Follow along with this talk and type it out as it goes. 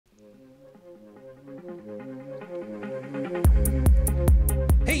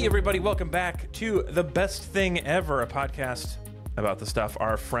Hey everybody, welcome back to The Best Thing Ever, a podcast about the stuff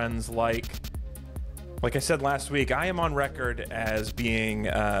our friends like. Like I said last week, I am on record as being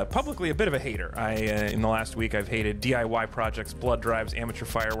publicly a bit of a hater. In the last week, I've hated DIY projects, blood drives, amateur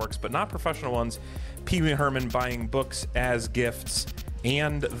fireworks, but not professional ones, Pee Wee Herman buying books as gifts,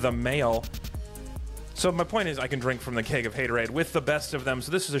 and the mail. So my point is, I can drink from the keg of haterade with the best of them.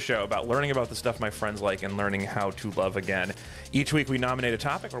 So this is a show about learning about the stuff my friends like and learning how to love again. Each week we nominate a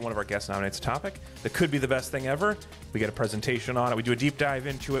topic, or one of our guests nominates a topic that could be the best thing ever. We get a presentation on it. We do a deep dive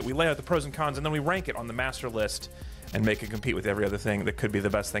into it. We lay out the pros and cons, and then we rank it on the master list and make it compete with every other thing that could be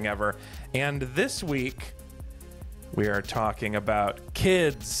the best thing ever. And this week we are talking about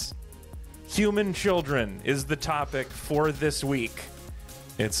kids. Human children is the topic for this week.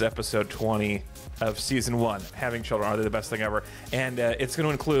 It's episode 20 of season 1. Having children, are they the best thing ever? And it's going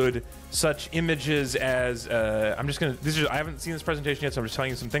to include such images as I haven't seen this presentation yet, so I'm just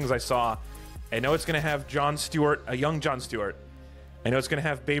telling you some things I saw. I know it's going to have Jon Stewart, a young Jon Stewart. I know it's going to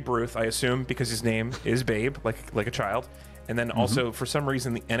have Babe Ruth, I assume, because his name is Babe, like a child. And then also, for some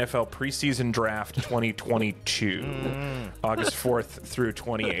reason, the NFL preseason draft 2022, August 4th through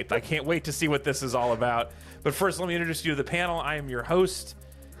 28th. I can't wait to see what this is all about. But first, let me introduce you to the panel. I am your host.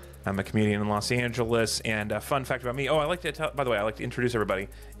 I'm a comedian in Los Angeles, and a fun fact about me. I like to introduce everybody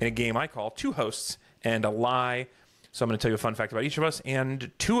in a game I call Two Hosts and a Lie. So I'm going to tell you a fun fact about each of us,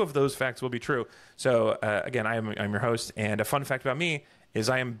 and 2 of those facts will be true. So again, I'm your host, and a fun fact about me is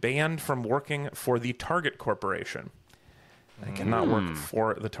I am banned from working for the Target Corporation. I cannot work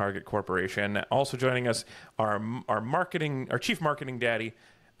for the Target Corporation. Also joining us are our chief marketing daddy,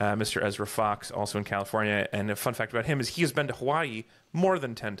 Mr. Ezra Fox, also in California. And a fun fact about him is he has been to Hawaii more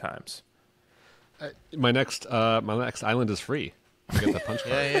than 10 times. My next island is free. I get the punch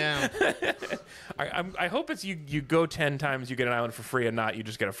card. Yeah. I hope it's you go 10 times, you get an island for free, and not you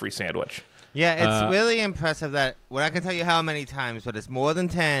just get a free sandwich. Yeah, it's really impressive that, well, I can tell you how many times, but it's more than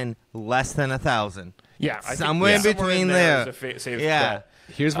 10, less than 1,000. Yeah. Somewhere in between there. Bet.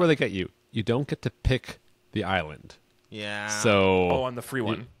 Here's where they get you. You don't get to pick the island. Yeah. So. On the free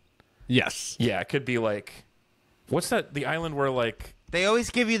one. Yes. Yeah, it could be like, what's that? The island where like. They always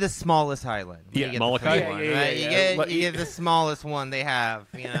give you the smallest island. Yeah, Molokai? You get the smallest one they have,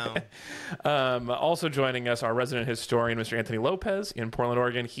 you know. Also joining us, our resident historian, Mr. Anthony Lopez in Portland,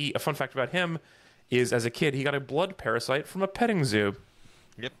 Oregon. A fun fact about him is, as a kid, he got a blood parasite from a petting zoo.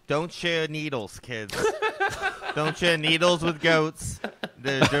 Yep. Don't share needles, kids. Don't share needles with goats.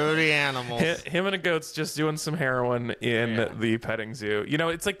 They're dirty animals. Him and a goat's just doing some heroin in the petting zoo. You know,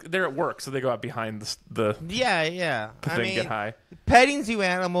 it's like they're at work, so they go out behind the thing, get high. Petting zoo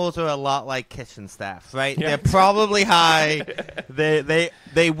animals are a lot like kitchen staff, right? Yeah. They're probably high.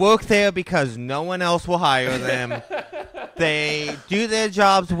 They work there because no one else will hire them. They do their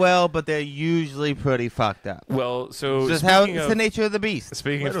jobs well, but they're usually pretty fucked up. Well, so it's the nature of the beast.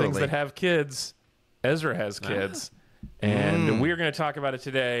 Speaking of things that have kids, Ezra has kids. And we're going to talk about it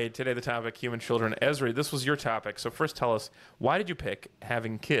today. Today, the topic, human children. Ezra, this was your topic. So first tell us, why did you pick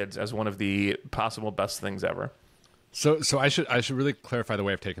having kids as one of the possible best things ever? So I should really clarify the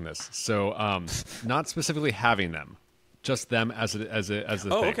way I've taken this. So not specifically having them, just them as a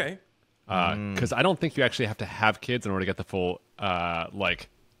thing. Okay. Because I don't think you actually have to have kids in order to get the full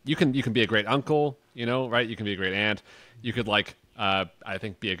you can be a great uncle, right? You can be a great aunt. You could I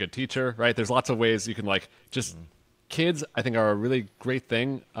think be a good teacher, right? There's lots of ways you can just. Kids, I think, are a really great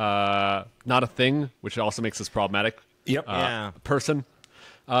thing. Not a thing, which also makes this problematic. Yep. Person,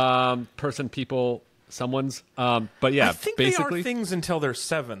 people, someone's. But yeah, I think basically, they are things until they're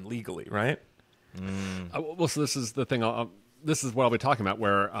 7 legally, right? Well, so this is the thing. This is what I'll be talking about.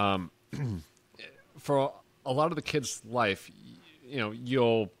 Where for a lot of the kids' life,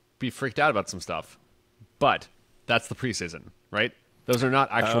 you'll be freaked out about some stuff, but that's the preseason, right? Those are not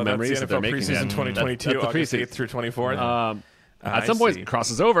actual memories that they're making. Preseason 2022, August 8th through 24th. At some point, it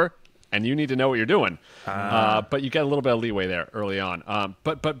crosses over, and you need to know what you're doing. But you get a little bit of leeway there early on.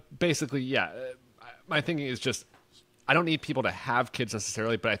 But basically, yeah, my thinking is just I don't need people to have kids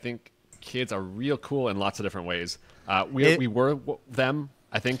necessarily, but I think kids are real cool in lots of different ways. We were them,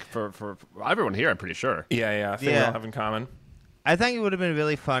 I think, for everyone here, I'm pretty sure. Yeah. I think we all have in common. I think it would have been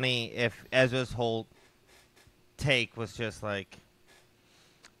really funny if Ezra's whole take was just like,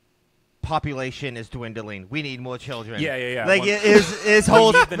 population is dwindling. We need more children. Yeah. Like his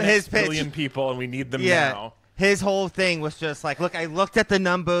whole his pitch. Billion people, and we need them now. His whole thing was just like, look, I looked at the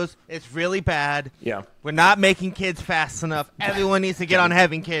numbers. It's really bad. Yeah. We're not making kids fast enough. Everyone needs to get on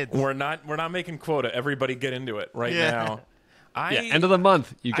having kids. We're not making quota. Everybody get into it right now. End of the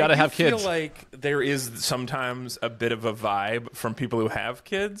month, you got to have kids. I feel like there is sometimes a bit of a vibe from people who have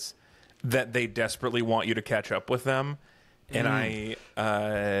kids that they desperately want you to catch up with them. And I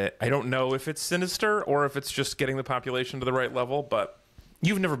don't know if it's sinister or if it's just getting the population to the right level, but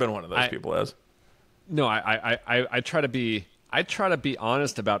you've never been one of those people, Ez. No, I try to be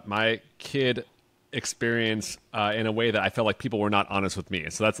honest about my kid experience in a way that I felt like people were not honest with me.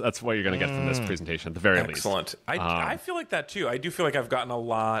 So that's what you're going to get from this presentation at the very least. Excellent. I feel like that too. I do feel like I've gotten a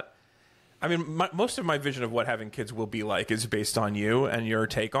lot. I mean, most of my vision of what having kids will be like is based on you and your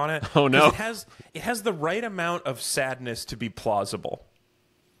take on it. Oh no, it has the right amount of sadness to be plausible.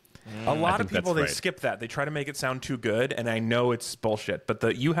 A lot of people they skip that. They try to make it sound too good, and I know it's bullshit.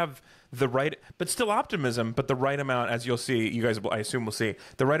 But you have the right, but still optimism. But the right amount, as you'll see, you guys, I assume, will see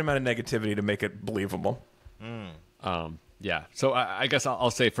the right amount of negativity to make it believable. Yeah. So I guess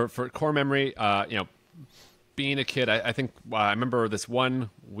I'll say for core memory, being a kid, I think I remember this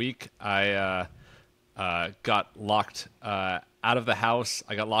one week I got locked out of the house.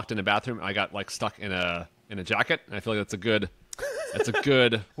 I got locked in a bathroom. I got stuck in a jacket, and I feel like that's a good.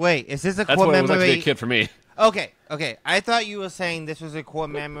 Wait, is this a that's core what memory? It was like to be a kid for me. Okay. I thought you were saying this was a core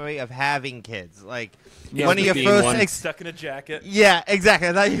memory of having kids, like Yeah, one of your first. Stuck in a jacket. Yeah, exactly.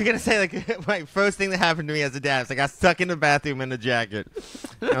 I thought you were gonna say my first thing that happened to me as a dad. I got stuck in the bathroom in a jacket.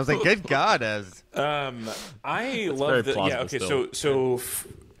 And I was like, "Good God, Ez." I love that. Yeah. Okay. Still.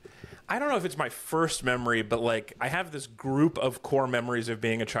 I don't know if it's my first memory, but I have this group of core memories of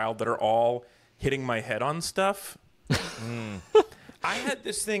being a child that are all hitting my head on stuff. I had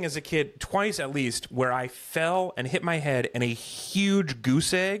this thing as a kid, twice at least, where I fell and hit my head and a huge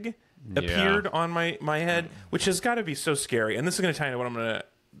goose egg appeared on my head, which has got to be so scary. And this is going to tie into what I'm going to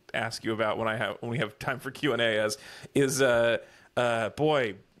ask you about when we have time for Q&A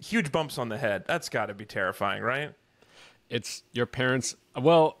boy, huge bumps on the head. That's got to be terrifying, right? It's your parents.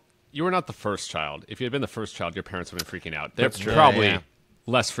 Well, you were not the first child. If you had been the first child, your parents would have been freaking out. They're probably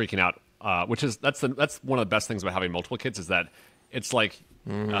less freaking out. That's one of the best things about having multiple kids is that it's like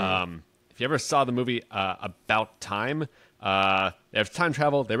if you ever saw the movie About Time, they have time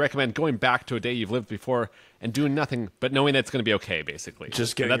travel. They recommend going back to a day you've lived before and doing nothing but knowing that it's going to be okay, basically.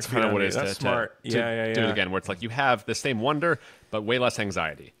 Just getting that's kind of what it is. That's smart. To do it again, where it's like you have the same wonder but way less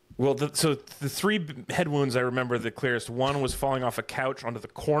anxiety. Well, so the three head wounds I remember the clearest. One was falling off a couch onto the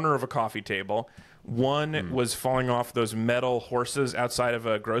corner of a coffee table. One was falling off those metal horses outside of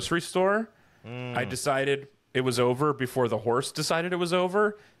a grocery store. I decided it was over before the horse decided it was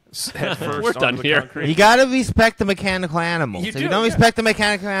over. Head first We're done here. Concrete. You gotta respect the mechanical animals. If you don't yeah. respect the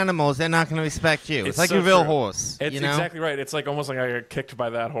mechanical animals, they're not gonna respect you. It's like so a real true. horse. It's you know? exactly right. It's like almost like I got kicked by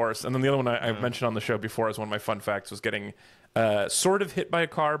that horse. And then the other one I mentioned on the show before as one of my fun facts was getting sort of hit by a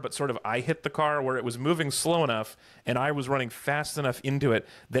car, but sort of I hit the car where it was moving slow enough and I was running fast enough into it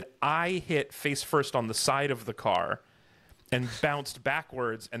that I hit face first on the side of the car and bounced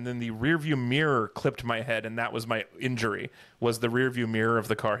backwards, and then the rearview mirror clipped my head, and that was my injury, was the rearview mirror of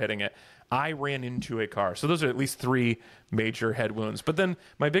the car hitting it. I ran into a car. So those are at least 3 major head wounds. But then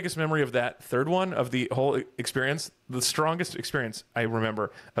my biggest memory of that third one, of the whole experience, the strongest experience I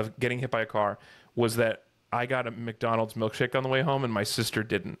remember of getting hit by a car was that I got a McDonald's milkshake on the way home, and my sister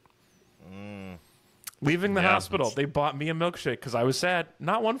didn't. Leaving the hospital, they bought me a milkshake because I was sad.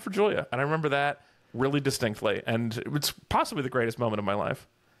 Not one for Julia. And I remember that really distinctly, and it's possibly the greatest moment of my life.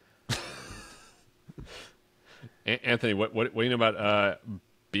 Anthony, what do you know about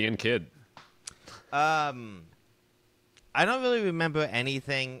being a kid? I don't really remember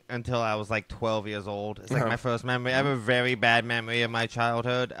anything until I was like 12 years old. It's like my first memory. I have a very bad memory of my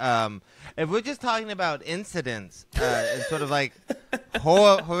childhood. If we're just talking about incidents and sort of like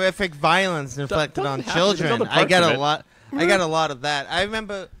horrific violence inflicted on children, I get a lot. I got a lot of that. I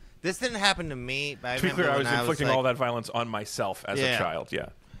remember. This didn't happen to me, but To be clear, I was inflicting all that violence on myself as a child, Yeah,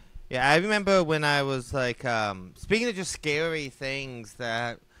 I remember when I was like, speaking of just scary things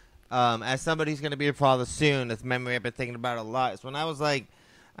that, as somebody who's going to be a father soon, this memory I've been thinking about a lot. Is when I was like,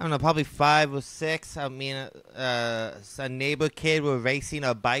 I don't know, probably 5 or 6, me and a neighbor kid were racing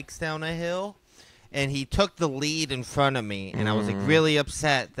our bikes down a hill. And he took the lead in front of me, and I was like really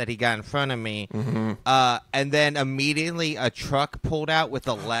upset that he got in front of me. And then immediately a truck pulled out with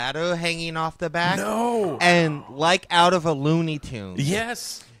a ladder hanging off the back. No! And like out of a Looney Tune.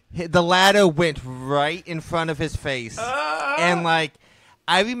 Yes! The ladder went right in front of his face. And like,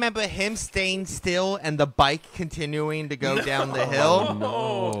 I remember him staying still and the bike continuing to go down the hill.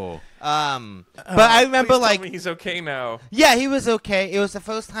 No. But I remember Please like tell me he's okay now. yeah, he was okay. It was the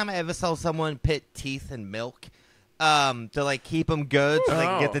first time I ever saw someone put teeth in milk. to like keep them good so they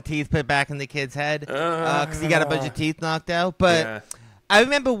can get the teeth put back in the kid's head because he got a bunch of teeth knocked out. But I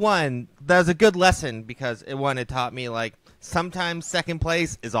remember one that was a good lesson because it taught me like sometimes second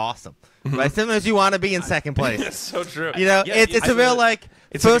place is awesome. Right? Sometimes you want to be in second place. That's so true. You know, it's a real like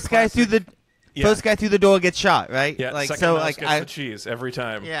first guy through the. First guy through the door gets shot, right? Yeah, like second so, mouse like gets the cheese every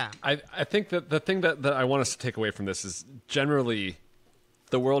time. Yeah, I think that the thing that I want us to take away from this is generally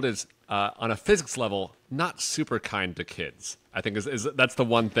the world is on a physics level not super kind to kids. I think is that's the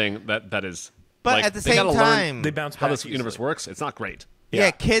one thing that is. But like, at the they same gotta time, learn they bounce how back this easily. universe works. It's not great. yeah,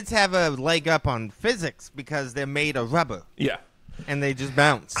 kids have a leg up on physics because they're made of rubber Yeah. and they just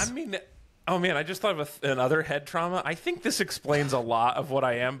bounce. I mean, oh man, I just thought of another head trauma. I think this explains a lot of what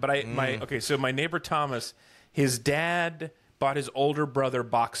I am. But so my neighbor Thomas, his dad bought his older brother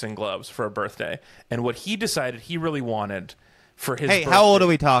boxing gloves for a birthday, and what he decided he really wanted for his Hey, birthday, how old are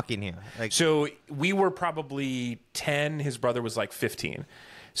we talking here? Like, So we were probably 10. His brother was like 15.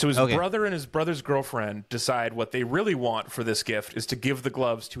 So his Okay. brother and his brother's girlfriend decide what they really want for this gift is to give the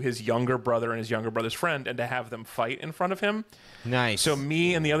gloves to his younger brother and his younger brother's friend and to have them fight in front of him. nice. So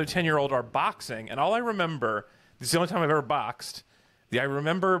me and the other 10-year-old are boxing, and all I remember, this is the only time I've ever boxed, I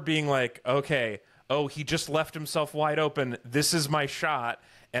remember being like, okay, he just left himself wide open. This is my shot.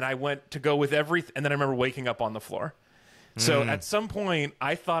 And I went to go with everything, and then I remember waking up on the floor. So at some point,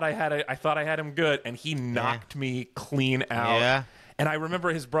 I thought I had him good, and he knocked me clean out. Yeah. And I remember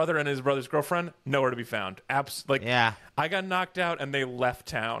his brother and his brother's girlfriend nowhere to be found. Yeah. I got knocked out, and they left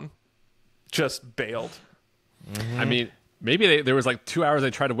town, just bailed. I mean, maybe there was like 2 hours they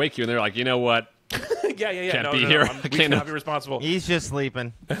tried to wake you, and they're like, you know what? Yeah. Can't No, be no, here. no, I we can't- cannot be responsible. He's just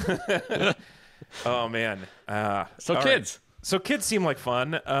sleeping. Oh man. So all kids. right. So kids seem like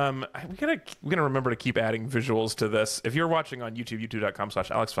fun. We're gonna remember to keep adding visuals to this. If you're watching on YouTube,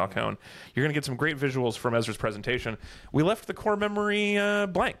 youtube.com/AlexFalcone, you're gonna get some great visuals from Ezra's presentation. We left the core memory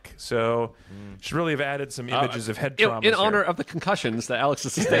blank, so should really have added some images of head trauma. In honor of the concussions that Alex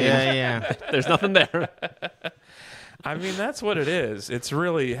has sustained. Yeah. There's nothing there. I mean, that's what it is. It's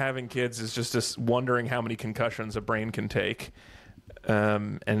really having kids is just us wondering how many concussions a brain can take.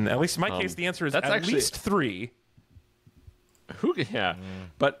 And at least in my case, the answer is that's at actually- least 3.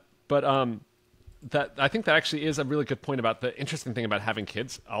 But that I think that actually is a really good point about the interesting thing about having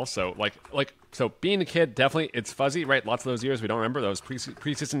kids. Also, like so being a kid, definitely it's fuzzy, right? Lots of those years we don't remember. Those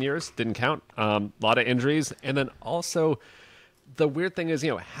preseason years didn't count. A lot of injuries, and then also the weird thing is,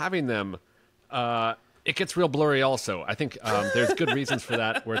 having them. It gets real blurry. Also, I think there's good reasons for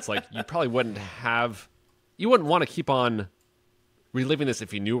that. Where it's like you probably wouldn't want to keep on reliving this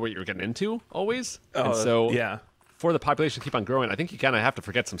if you knew what you were getting into always. And so yeah. For the population to keep on growing, I think you kind of have to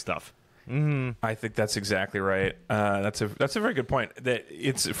forget some stuff. I think that's exactly right. That's a very good point. That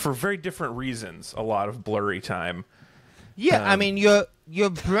it's for very different reasons. A lot of blurry time. Yeah, I mean your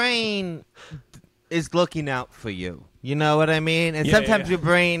brain is looking out for you. You know what I mean? And sometimes your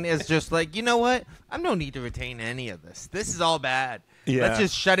brain is just like, you know what? I don't need to retain any of this. This is all bad. Yeah. Let's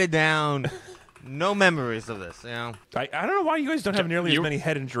just shut it down. No memories of this. I don't know why you guys don't have nearly as many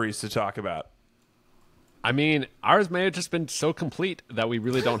head injuries to talk about. I mean, ours may have just been so complete that we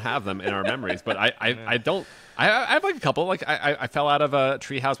really don't have them in our memories. But I don't. I have like a couple. Like I fell out of a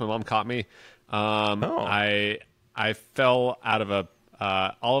treehouse. My mom caught me. I fell out of a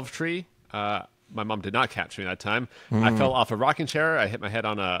olive tree. My mom did not catch me that time. I fell off a rocking chair. I hit my head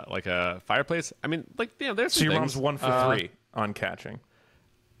on a fireplace. I mean, there's So some your things. mom's 1 for 3 on catching.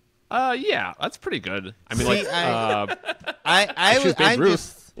 Yeah, that's pretty good. I mean, See, she's Babe I'm Ruth,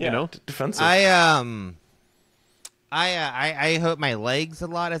 just you know. Defensive. I hurt my legs a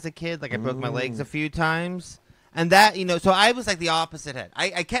lot as a kid. Like I broke my legs a few times, and that so I was like the opposite head.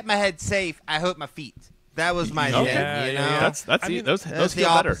 I kept my head safe. I hurt my feet. That was my Okay. head. Yeah. That's I mean, those That's the feel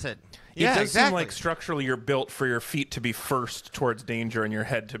better. opposite. It Yeah, does exactly. seem like structurally you're built for your feet to be first towards danger and your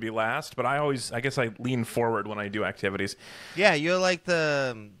head to be last. But I guess I lean forward when I do activities. Yeah, you're like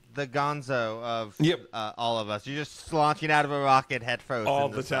the gonzo of all of us. You're just launching out of a rocket head first All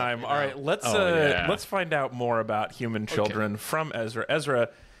into the stuff, time. you All know? right, let's yeah. let's find out more about human children from Ezra. Ezra,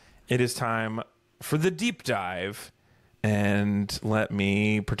 it is time for the deep dive, and let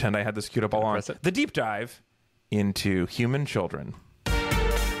me pretend I had this queued up all on. Press it. The deep dive into human children.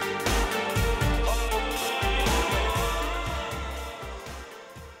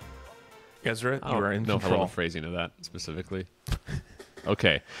 Ezra, you are in know if I know control. the phrasing of that specifically.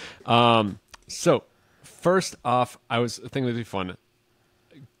 Okay. So first off, I was thinking it'd be fun.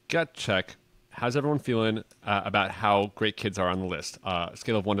 Gut check. How's everyone feeling about how great kids are on the list?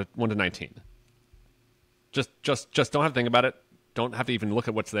 Scale of 1 to 19. Just don't have to think about it. Don't have to even look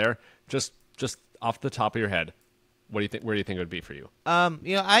at what's there. Just off the top of your head. what do you think? Where do you think it would be for you?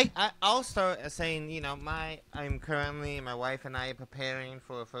 I'll start saying, I'm currently, my wife and I are preparing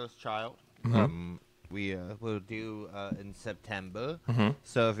for a first child. We will do in September.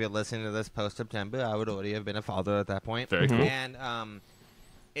 So if you're listening to this post September, I would already have been a father at that point. Very cool. And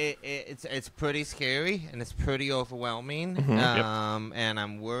it's pretty scary and it's pretty overwhelming. Yep. And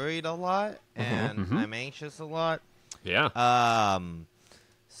I'm worried a lot and I'm anxious a lot. Yeah.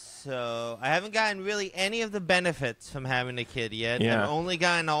 So I haven't gotten really any of the benefits from having a kid yet. Yeah. I've only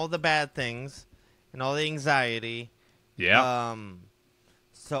gotten all the bad things and all the anxiety. Yeah.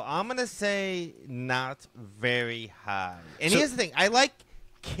 So I'm going to say not very high. And So- here's the thing. I like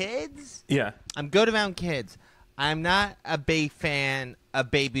kids. Yeah. I'm good around kids. I'm not a big fan of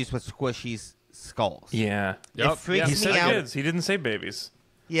babies with squishy skulls. Yeah. Yep. It freaks He me said out. kids. He didn't say babies.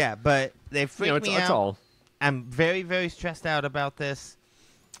 Yeah, but they freak me it's out. all. I'm very, very stressed out about this.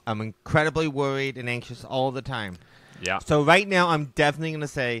 I'm incredibly worried and anxious all the time. Yeah. So right now, I'm definitely going to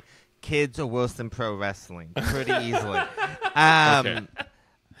say kids are worse than pro wrestling pretty easily. Okay.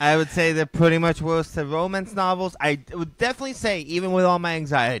 I would say they're pretty much worse than romance novels. I would definitely say, even with all my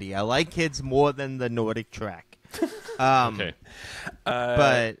anxiety, I like kids more than the Nordic track. Okay.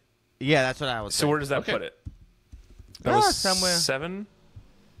 But, yeah, that's what I would say. So where does that Okay. put it? That was somewhere. 7?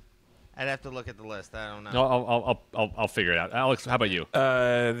 I'd have to look at the list. I don't know. No, I'll figure it out. Alex, how about you?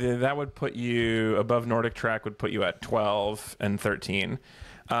 That would put you above Nordic track. Would put you at 12 and 13.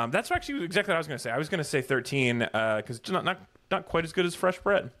 That's actually exactly what I was going to say. I was going to say 13 because not quite as good as fresh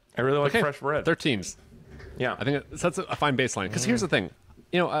bread. I really like fresh bread. 13s. Yeah, I think that's a fine baseline. Because here's the thing,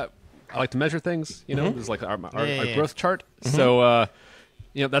 I like to measure things. There's like our growth chart. So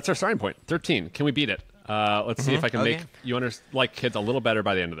that's our starting point. 13. Can we beat it? Let's see if I can make you like kids a little better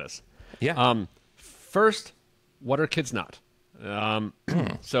by the end of this. Yeah. First, what are kids not?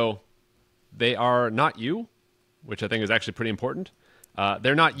 So they are not you, which I think is actually pretty important.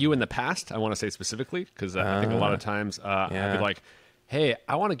 They're not you in the past, I want to say specifically, because I think a lot of times I'd be like, hey,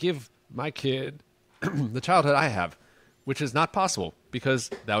 I want to give my kid the childhood I have, which is not possible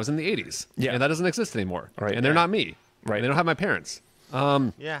because that was in the 80s. Yeah. And that doesn't exist anymore. Right, And they're yeah. not me. Right. They don't have my parents.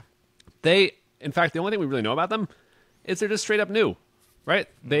 Yeah. In fact, the only thing we really know about them is they're just straight up new, right?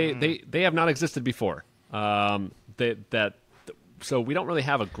 They have not existed before. So we don't really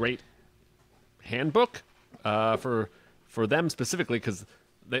have a great handbook for them specifically because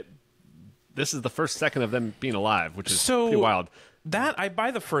this is the first second of them being alive, which is pretty wild. That I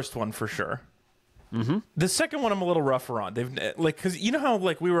buy the first one for sure. The second one I'm a little rougher on. They've because you know how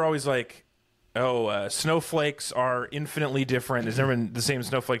we were always like, snowflakes are infinitely different. There's never been the same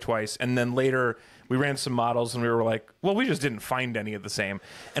snowflake twice. And then later we ran some models and we were like, well, we just didn't find any of the same.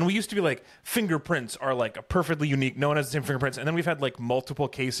 And we used to be like, fingerprints are like a perfectly unique. No one has the same fingerprints. And then we've had like multiple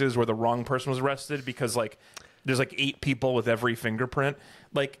cases where the wrong person was arrested because there's like 8 people with every fingerprint.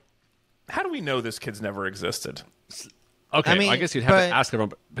 Like, how do we know this kid's never existed? Okay, I guess you'd have to ask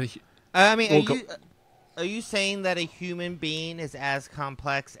everyone. Are you saying that a human being is as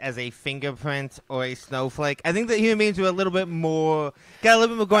complex as a fingerprint or a snowflake? I think that human beings are a little bit more, got a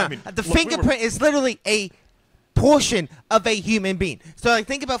little bit more going on. The fingerprint is literally a portion of a human being. So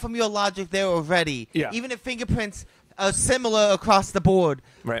think about from your logic there already. Yeah. Even if fingerprints are similar across the board,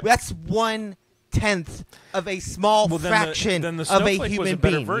 right. That's 1/10 of a small fraction then the of a snowflake human was a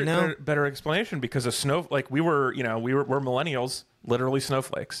better being. better explanation because a snow we're millennials, literally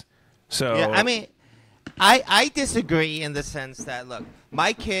snowflakes. So yeah, I disagree in the sense that, look,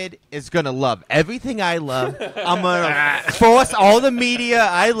 my kid is going to love everything I love. I'm going to force all the media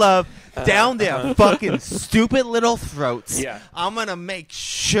I love down their fucking stupid little throats. Yeah. I'm going to make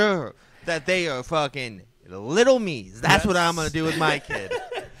sure that they are fucking little me's. That's what I'm going to do with my kid.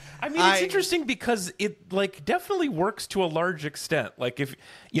 It's interesting because it definitely works to a large extent. Like if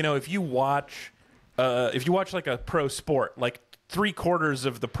you watch like a pro sport, like 3/4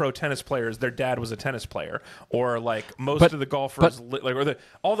 of the pro tennis players, their dad was a tennis player, or like most of the golfers,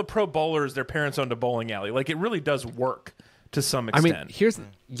 all the pro bowlers, their parents owned a bowling alley. Like it really does work to some extent. Here's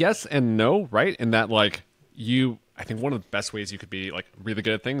yes and no, right? In that I think one of the best ways you could be really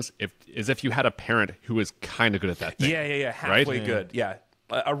good at things is if you had a parent who was kind of good at that thing. Yeah, halfway right? good. Yeah,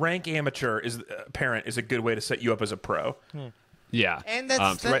 a rank amateur parent is a good way to set you up as a pro. Yeah, and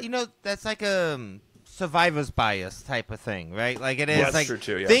that's that's like a survivor's bias type of thing, right? Like it is. That's true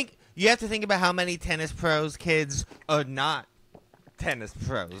too. Yeah. You have to think about how many tennis pros kids are not tennis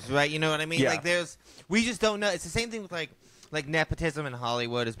pros, right? You know what I mean? Yeah. We just don't know. It's the same thing with like nepotism in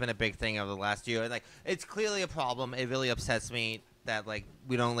Hollywood has been a big thing over the last year. Like it's clearly a problem. It really upsets me that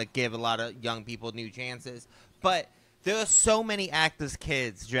we don't give a lot of young people new chances. But there are so many directors'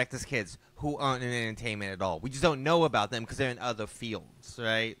 kids who aren't in entertainment at all. We just don't know about them because they're in other fields,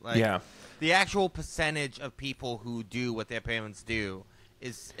 right? Like, Yeah. The actual percentage of people who do what their parents do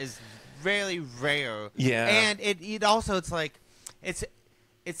is really rare. Yeah. And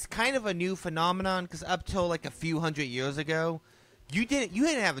it's kind of a new phenomenon because up till like a few hundred years ago, you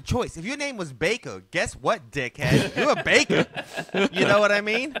didn't have a choice. If your name was Baker, guess what, dickhead? You're a baker. You know what I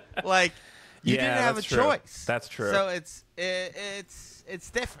mean? Like, you didn't have a choice. That's true. So it's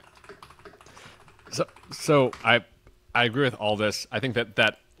different. So I agree with all this. I think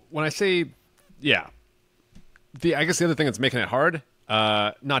that when I say, I guess the other thing that's making it hard,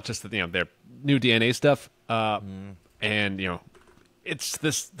 not just that their new DNA stuff, and it's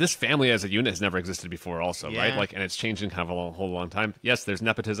this family as a unit has never existed before, also, right? Like, and it's changed in kind of a whole long time. Yes, there's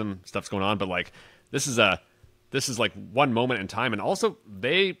nepotism stuff's going on, but like this is like one moment in time, and also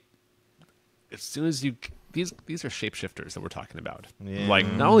as soon as these are shapeshifters that we're talking about. Yeah. Like,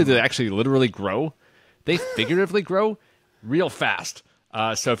 not only do they actually literally grow, they figuratively grow real fast.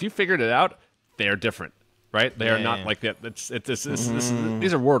 So if you figured it out, they're different, right? They are not like that. These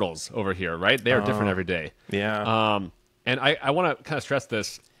are Wordles over here, right? They are different every day. Yeah. And I want to kind of stress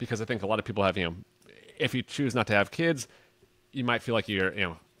this because I think a lot of people have, if you choose not to have kids, you might feel like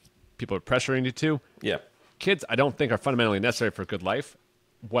people are pressuring you to. Yeah. Kids, I don't think are fundamentally necessary for a good life.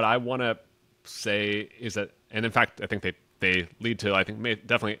 What I want to say is that, and in fact, I think they lead to, I think,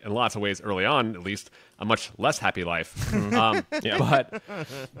 definitely in lots of ways early on, at least, a much less happy life. But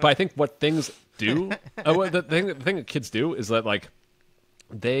I think what things do, the thing that kids do is that, like,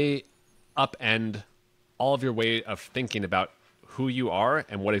 they upend all of your way of thinking about who you are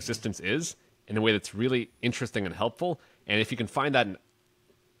and what existence is in a way that's really interesting and helpful. And if you can find that in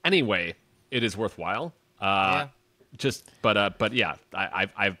any way, it is worthwhile. But I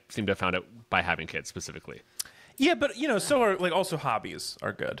seem to have found it by having kids specifically. Yeah, but so are like also hobbies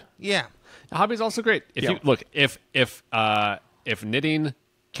are good. Yeah, hobbies are also great. If you look, if knitting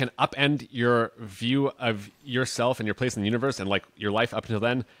can upend your view of yourself and your place in the universe and like your life up until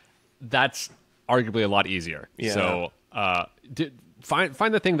then, that's arguably a lot easier. Yeah. So find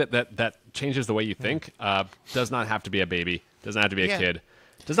the thing that changes the way you think. Does not have to be a baby. Does not have to be a kid.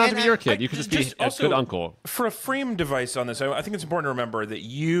 Does not have to be your kid. You could just be a good uncle. For a frame device on this, I think it's important to remember that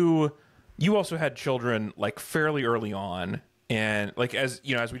you also had children like fairly early on, and like as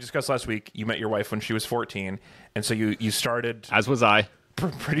we discussed last week, you met your wife when she was 14, and so you started, as was I,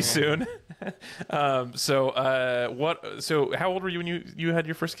 pretty soon. So how old were you when you had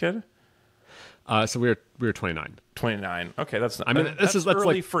your first kid? So we were 29. 29. Okay, that's that's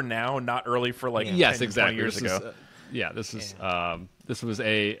early like, for now, not early for like 10, exactly 20 years ago. This was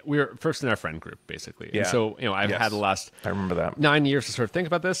we were first in our friend group, basically. Yeah. And so, I've had the last I remember that 9 years to sort of think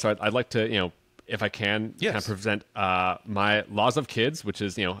about this. So I'd like to, if I can, kind of present my Laws of Kids, which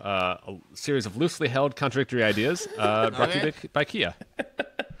is, a series of loosely held contradictory ideas brought to you by Kia.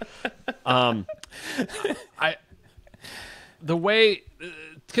 The way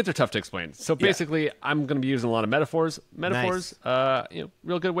kids are tough to explain. So basically, I'm going to be using a lot of metaphors. Nice.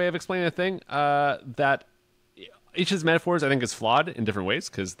 Real good way of explaining a thing that each of these metaphors I think is flawed in different ways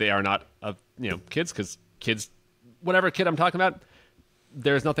because they are not kids. Because kids, whatever kid I'm talking about,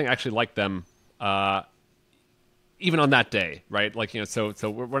 there's nothing actually like them, even on that day, right? Like so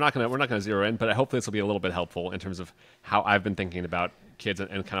we're not gonna zero in, but I hope this will be a little bit helpful in terms of how I've been thinking about kids and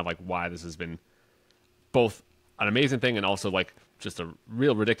kind of like why this has been both an amazing thing and also like just a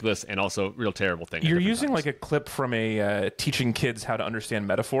real ridiculous and also real terrible thing. You're using like a clip from a teaching kids how to understand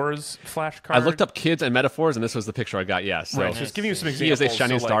metaphors flashcard. I looked up kids and metaphors, and this was the picture I got. Yeah, so right. Just giving you some examples. He is a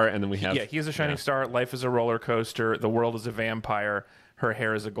shining star, and then we have he is a shining star. Life is a roller coaster. The world is a vampire. Her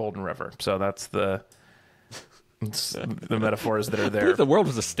hair is a golden river. So that's the metaphors that are there. I believe the world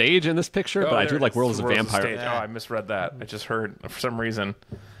was a stage in this picture, but I do like world is a vampire. Oh, I misread that. I just heard for some reason.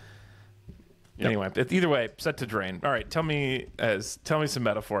 Yep. Anyway, either way, set to drain. All right, tell me some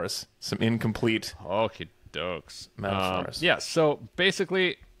metaphors, some incomplete. Okie dokes. Metaphors. So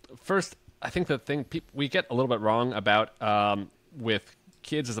basically, first, I think the thing we get a little bit wrong about with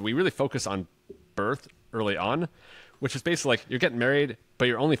kids is that we really focus on birth early on, which is basically like you're getting married, but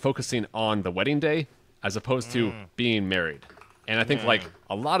you're only focusing on the wedding day as opposed to being married. And I think like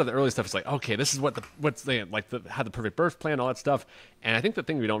a lot of the early stuff is like, okay, this is how the perfect birth plan, all that stuff. And I think the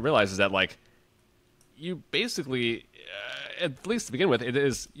thing we don't realize is that like you basically, at least to begin with, it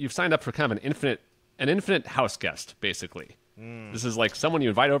is you've signed up for kind of an infinite house guest, basically. This is like someone you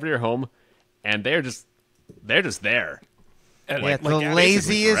invite over to your home, and they're just there. And the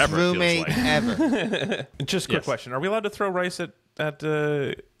laziest roommate ever. Just a quick question: are we allowed to throw rice at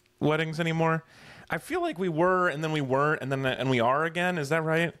weddings anymore? I feel like we were, and then we weren't, and we are again. Is that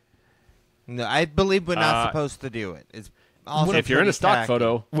right? No, I believe we're not supposed to do it. It's also if you're in a stock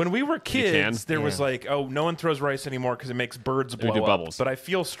photo, when we were kids, there was Yeah. like, oh, no one throws rice anymore because it makes birds blow do up. bubbles. But I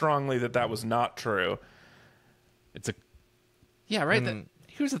feel strongly that was not true. it's a right.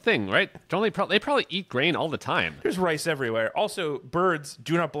 Here's the thing, right? Don't they probably eat grain all the time. There's rice everywhere. Also, birds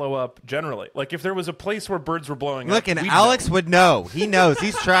do not blow up generally. Like, if there was a place where birds were blowing Look, up, and we'd Alex know. would know. He knows.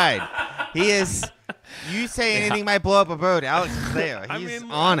 He's tried. He is. You say anything might blow up a bird, Alex is there. He's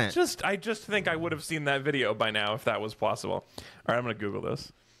on it. I just think I would have seen that video by now if that was possible. All right, I'm going to Google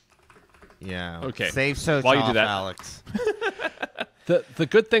this. Yeah. Okay. Save search While you off, do that- Alex. The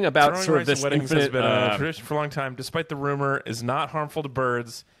good thing about Throwing sort rice of this at weddings has infinite, been a tradition for a long time. Despite the rumor is not harmful to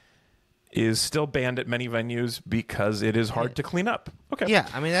birds, is still banned at many venues because it is hard to clean up. Okay. Yeah,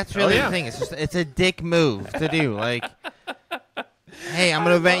 I mean that's really yeah. the thing. It's a dick move to do. Like, hey, I'm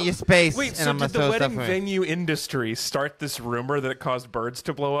gonna rent your space, Wait, and so I'm gonna did the throw wedding stuff in. venue industry start this rumor that it caused birds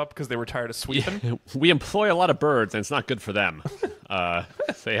to blow up because they were tired of sweeping? we employ a lot of birds, and it's not good for them.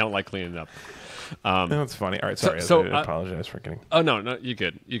 They don't like cleaning up. That's funny. All right, sorry. so, I apologize for getting... Oh no, you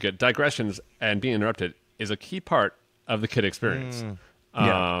good. You good. Digressions and being interrupted is a key part of the kid experience.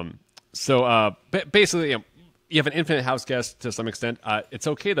 Yeah. So basically, you have an infinite house guest to some extent. It's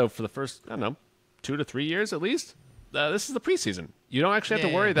okay though for the first 2 to 3 years at least. This is the preseason. You don't actually have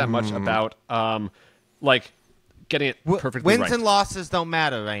to worry that much about like getting it perfectly Wins right. and losses don't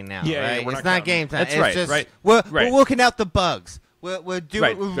matter right now. Yeah, right? we're It's not not game time. That's it's right, just, right. We're Right. working out the bugs. We're doing.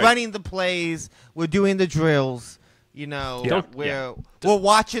 Right, We're right. running the plays. We're doing the drills. You know, Don't- we're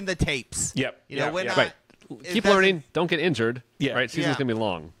watching the tapes. Yep. You know, Yeah, we're yeah. not. Right. it Keep doesn't- learning. Don't get injured. Yeah. Right. Season's Yeah. gonna be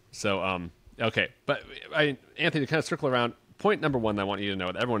long. So okay. But Anthony, to kind of circle around, point number one that I want you to know,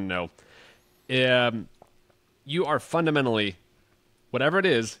 that everyone know, you are fundamentally, whatever it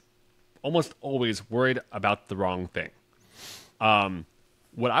is, almost always worried about the wrong thing.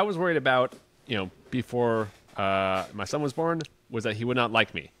 What I was worried about, before my son was born, was that he would not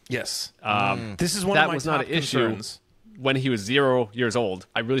like me. Yes. This is one That of my was top not an issue. concerns. When he was 0 years old,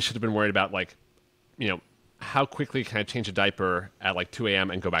 I really should have been worried about how quickly can I change a diaper at like 2 a.m.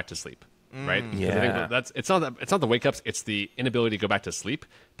 and go back to sleep, right? 'Cause I think it's not the wake ups, it's the inability to go back to sleep.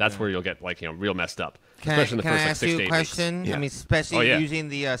 That's where you'll get real messed up, especially in the Can first I ask 6 you to a 8 question? weeks. Yeah. I mean, especially Oh, yeah. using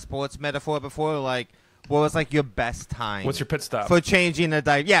the sports metaphor before, like, what was like your best time? What's your pit stop? for changing a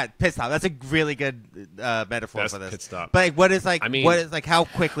diaper? Yeah, pit stop. That's a really good metaphor Best for this. pit stop. But like, what is like? I mean- what is like? How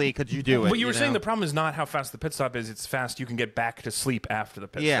quickly could you do it? What you were saying, know? the problem is not how fast the pit stop is. It's fast you can get back to sleep after the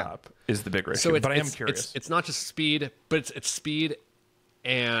pit Yeah. stop is the bigger issue. So But I am curious. It's not just speed, but it's speed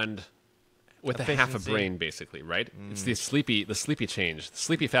and with a half a Efficiency. brain, basically, right? It's the sleepy change. The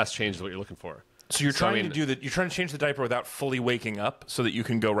sleepy fast change is what you're looking for. So you're trying I mean- you're trying to change the diaper without fully waking up so that you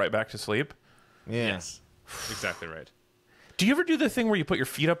can go right back to sleep? Yeah. Yes, exactly right. Do you ever do the thing where you put your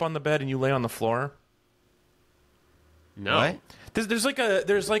feet up on the bed and you lay on the floor? No. What? There's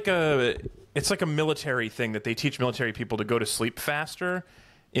like a military thing that they teach military people to go to sleep faster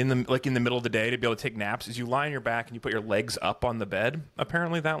in the middle of the day to be able to take naps. Is you lie on your back and you put your legs up on the bed.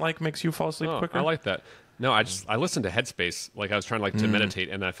 Apparently that makes you fall asleep Oh, quicker. I like that. No, I listened to Headspace. Like I was trying to meditate,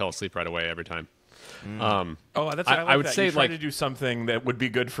 and then I fell asleep right away every time. Oh, that's I I would that. say, you try like- to do something that would be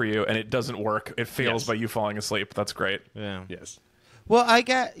good for you and it doesn't work. It fails Yes. by you falling asleep. That's great. Yeah. Yes. Well, I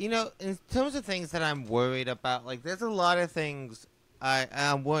got, in terms of things that I'm worried about, like, there's a lot of things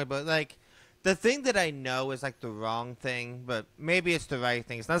I'm worried about. Like, the thing that I know is, like, the wrong thing, but maybe it's the right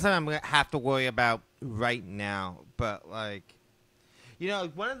thing. It's not something I'm going to have to worry about right now, but, like,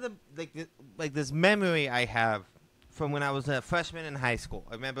 one of the, this memory I have from when I was a freshman in high school.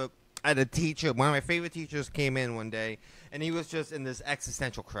 I remember I had a teacher, one of my favorite teachers came in one day, and he was just in this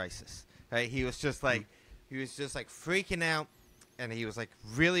existential crisis, right? He was just, like, freaking out. And he was like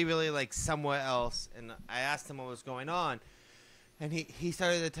really, really like somewhere else. And I asked him what was going on. And he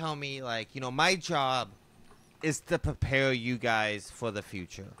started to tell me like, my job is to prepare you guys for the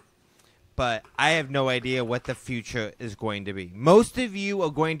future. But I have no idea what the future is going to be. Most of you are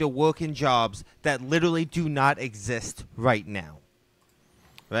going to work in jobs that literally do not exist right now.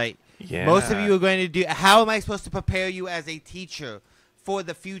 Right? Yeah. Most of you are going to do. How am I supposed to prepare you as a teacher for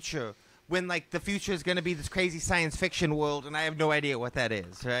the future? When, like, the future is going to be this crazy science fiction world, and I have no idea what that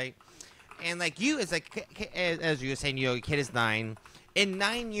is, right? And, like, you, as as you were saying, your kid is 9. In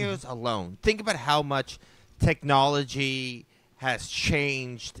 9 years alone, think about how much technology has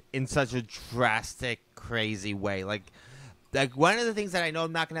changed in such a drastic, crazy way. Like one of the things that I know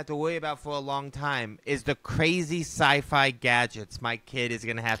I'm not going to have to worry about for a long time is the crazy sci-fi gadgets my kid is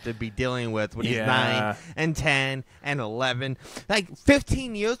going to have to be dealing with when he's 9 and 10 and 11. Like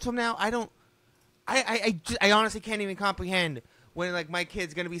 15 years from now, I don't I honestly can't even comprehend when like my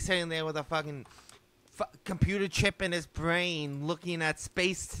kid's gonna be sitting there with a fucking computer chip in his brain, looking at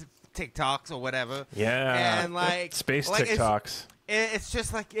space TikToks or whatever. Yeah, and like space like, TikToks. It's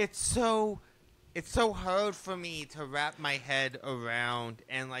just like it's so hard for me to wrap my head around,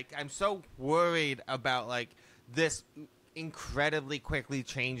 and like I'm so worried about like this incredibly quickly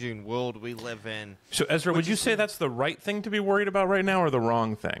changing world we live in. So Ezra, would you say that's the right thing to be worried about right now, or the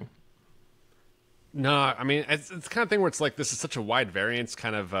wrong thing? No, I mean it's the kind of thing where it's like this is such a wide variance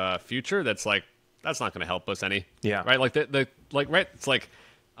kind of future that's like that's not going to help us any. Yeah. Right. Like the like right. It's like,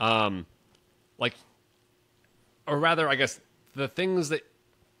 like, or rather, I guess the things that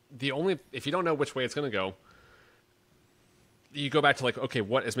the only if you don't know which way it's going to go, you go back to like okay,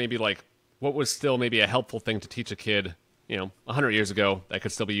 what is maybe like what was still maybe a helpful thing to teach a kid, 100 years ago that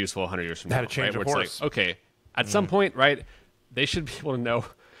could still be useful 100 years from now. How to change right? a Where horse. it's like okay, at some point, right? They should be able to know,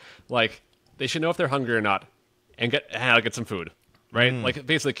 like they should know if they're hungry or not, and get how to get some food. Right? Like,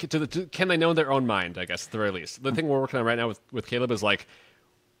 basically, can they know in their own mind, I guess, at the very least. The thing we're working on right now with Caleb is, like,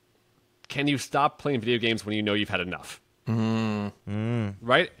 can you stop playing video games when you know you've had enough?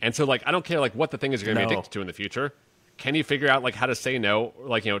 Right? And so, like, I don't care, like, what the thing is you're going to be addicted to in the future. Can you figure out, like, how to say no,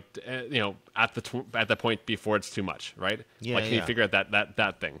 like, at the point before it's too much, right? Yeah, like, can you figure out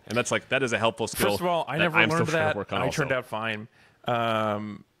that thing? And that's, like, that is a helpful skill. First of all, I never learned that. I turned out fine.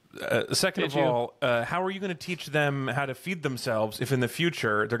 Second of all, how are you going to teach them how to feed themselves if in the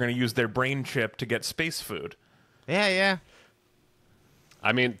future they're going to use their brain chip to get space food? Yeah.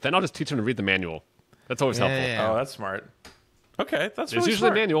 I mean, then I'll just teach them to read the manual. That's always helpful. Oh, that's smart. Okay, that's It's really usually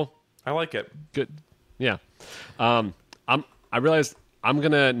smart. a manual. I like it. Good. Yeah. I realized I'm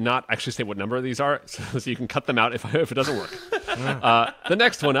going to not actually say what number these are so you can cut them out if it doesn't work. The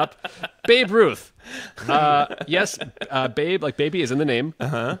next one up, Babe Ruth. Yes, Babe, like baby is in the name.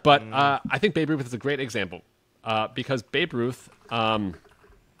 But I think Babe Ruth is a great example because Babe Ruth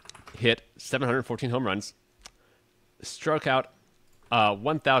hit 714 home runs, struck out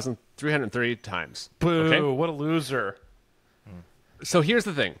 1,330 times. Boo, okay? what a loser. So here's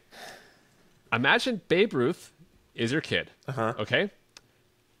the thing. Imagine Babe Ruth is your kid, okay?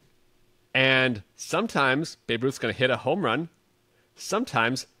 And sometimes Babe Ruth's going to hit a home run.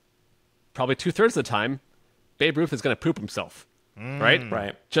 Sometimes, probably 2/3 of the time, Babe Ruth is going to poop himself, right?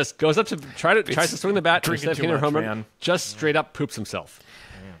 Right. Just goes up to tries to swing the bat drinking instead of too hitting a much, home run. man. Just straight up poops himself.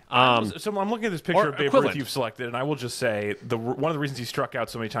 So I'm looking at this picture or of Babe equivalent. Ruth you've selected, and I will just say one of the reasons he struck out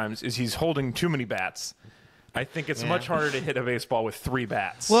so many times is he's holding too many bats. I think it's much harder to hit a baseball with 3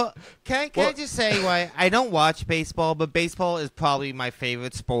 bats. Well, can I just say why I don't watch baseball, but baseball is probably my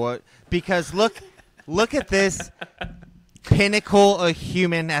favorite sport because look at this pinnacle of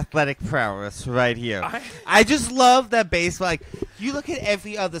human athletic prowess right here. I just love that baseball. Like you look at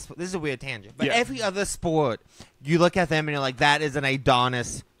every other sport. This is a weird tangent, but every other sport, you look at them and you're like, that is an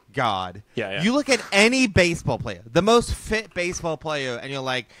Adonis god. Yeah. You look at any baseball player, the most fit baseball player, and you're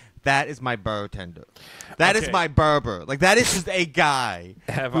like, that is my bartender. That is my barber. Like that is just a guy.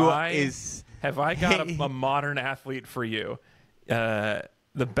 Have I got a modern athlete for you? The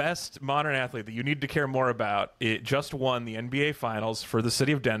best modern athlete that you need to care more about. It just won the NBA Finals for the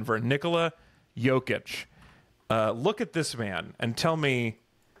city of Denver. Nikola Jokic. Look at this man and tell me.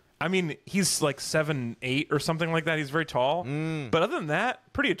 I mean, he's like 7'8" or something like that. He's very tall, but other than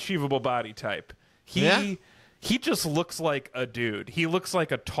that, pretty achievable body type. He just looks like a dude. He looks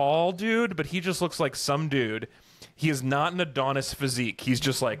like a tall dude, but he just looks like some dude. He is not an Adonis physique. He's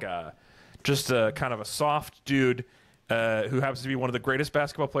just like a kind of a soft dude who happens to be one of the greatest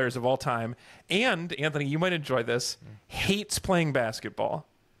basketball players of all time. And, Anthony, you might enjoy this, hates playing basketball.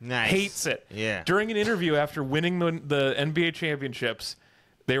 Nice. Hates it. Yeah. During an interview after winning the NBA championships,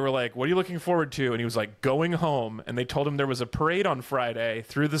 they were like, what are you looking forward to? And he was like, going home. And they told him there was a parade on Friday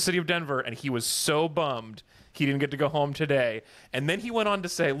through the city of Denver, and he was so bummed he didn't get to go home today. And then he went on to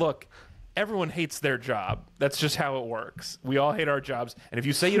say, look, everyone hates their job. That's just how it works. We all hate our jobs. And if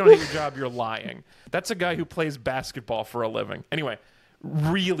you say you don't hate your job, you're lying. That's a guy who plays basketball for a living. Anyway,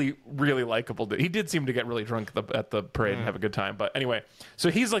 really, really likable dude. He did seem to get really drunk at the parade and have a good time. But anyway, so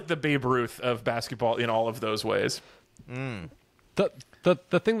he's like the Babe Ruth of basketball in all of those ways. The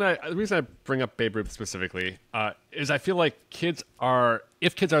reason I bring up Babe Ruth specifically is I feel like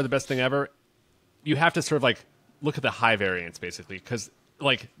if kids are the best thing ever, you have to sort of like look at the high variance basically, because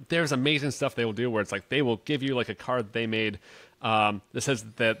like there's amazing stuff they will do where it's like they will give you like a card they made that says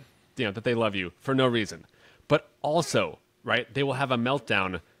that that they love you for no reason, but also right they will have a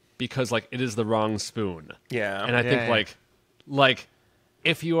meltdown because like it is the wrong spoon. Yeah, and I think like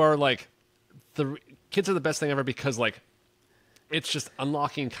if you are like the kids are the best thing ever because like it's just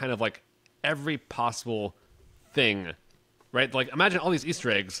unlocking kind of like every possible thing, right? Like, imagine all these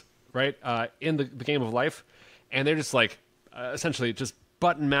Easter eggs, right, in the game of life, and they're just like essentially just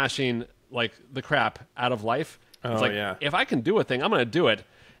button mashing like the crap out of life. It's like, if I can do a thing, I'm going to do it,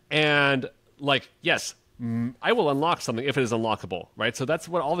 and like, yes. I will unlock something if it is unlockable, right? So that's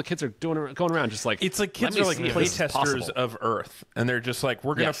what all the kids are doing, going around, just like... It's like kids are like playtesters of Earth, and they're just like,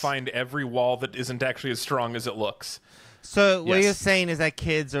 we're going to find every wall that isn't actually as strong as it looks. So what you're saying is that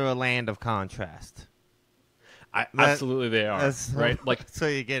kids are a land of contrast. Absolutely they are, right? Like, so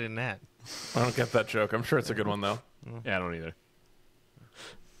you're getting that. I don't get that joke. I'm sure it's a good one, though. Yeah, I don't either.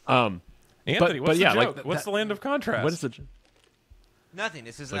 Anthony, what's the joke? Like, what's the land of contrast? What is the... Nothing.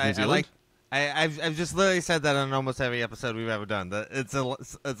 It's just like I like... I've just literally said that on almost every episode we've ever done. That it's a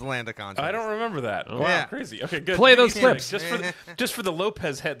land of contrast. I don't remember that. Oh, wow, crazy. Okay, good. Play those clips. Just for the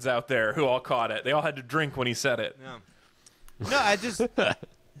Lopez heads out there who all caught it. They all had to drink when he said it. No, I just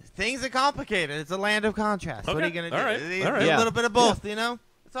things are complicated. It's a land of contrast. Okay. What are you gonna do? All right. A little bit of both, you know.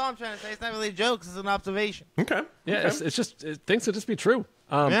 That's all I'm trying to say. It's not really jokes. It's an observation. Okay. Yeah, okay. It's just things could just be true.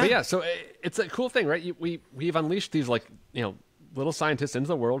 But yeah, so it's a cool thing, right? We've unleashed these little scientists into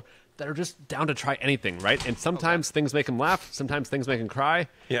the world that are just down to try anything, right? And sometimes things make them laugh, sometimes things make them cry.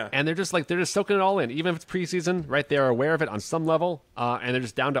 Yeah. And they're just soaking it all in, even if it's preseason, right? They are aware of it on some level, and they're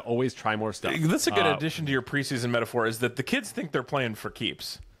just down to always try more stuff. That's a good addition to your preseason metaphor. Is that the kids think they're playing for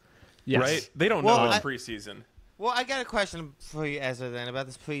keeps? Yes. Right? They don't know it's preseason. Well, I got a question for you, Ezra, then about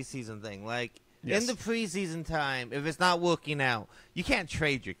this preseason thing. Like. Yes. In the preseason time, if it's not working out, you can't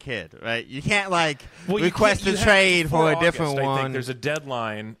trade your kid, right? You can't request a trade for a different one. I think there's a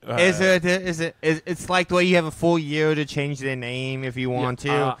deadline. It's like the way you have a full year to change their name if you want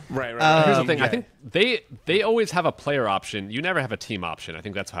to. Right. Here's the thing. I think they always have a player option. You never have a team option. I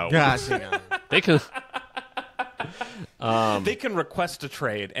think that's how it works. They can. They can request a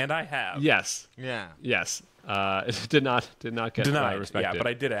trade, and I have. Yes. Yeah. Yes. It did not get respected. Yeah, but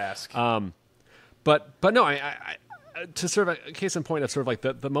I did ask. But no, I to sort of a case in point of sort of like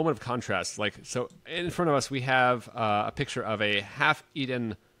the moment of contrast. Like, so in front of us we have a picture of a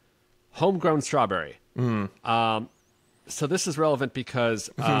half-eaten homegrown strawberry. So this is relevant because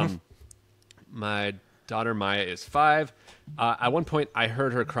my daughter Maya is 5. At one point I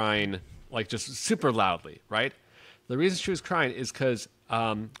heard her crying like just super loudly, right? The reason she was crying is because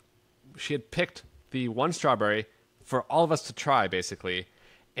she had picked the one strawberry for all of us to try, basically,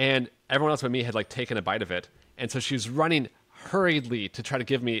 and everyone else but me had like taken a bite of it, and so she was running hurriedly to try to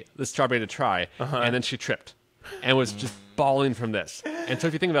give me the strawberry to try, and then she tripped and was just bawling from this. And so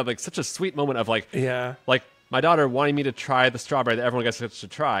if you think about like such a sweet moment of like my daughter wanting me to try the strawberry that everyone gets to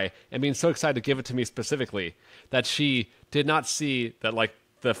try, and being so excited to give it to me specifically, that she did not see that like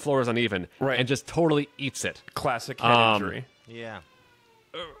the floor is uneven, and just totally eats it. Classic head injury. Yeah.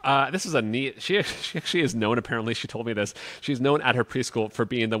 This is a neat... She actually is known, apparently. She told me this. She's known at her preschool for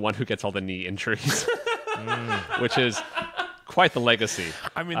being the one who gets all the knee injuries, which is quite the legacy.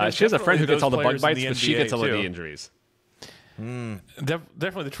 I mean, she has a friend who gets all the bug bites, but she gets all the knee injuries.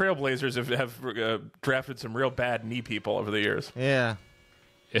 Definitely the Trailblazers have drafted some real bad knee people over the years. Yeah.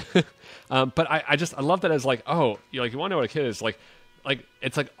 But I love that as like, oh, you want to know what a kid is like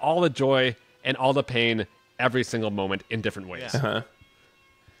it's like all the joy and all the pain every single moment in different ways. Yeah.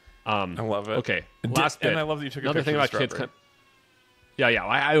 I love it. Okay, last bit. And I love that you took another a thing picture about kids. Yeah.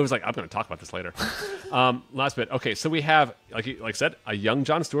 I was like, I'm going to talk about this later. Last bit. Okay, so we have, like I said, a young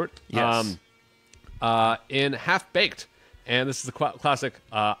Jon Stewart. Yes. In Half Baked, and this is a classic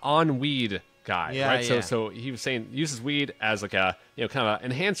on weed guy, right? Yeah. So he was saying uses weed as like a kind of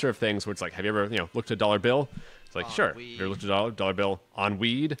an enhancer of things. Where it's like, have you ever looked at a dollar bill? It's like, sure. Weed. You ever looked at a dollar bill on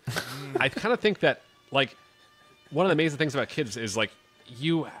weed? I kind of think that like one of the amazing things about kids is like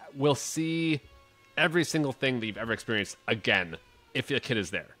you will see every single thing that you've ever experienced again if a kid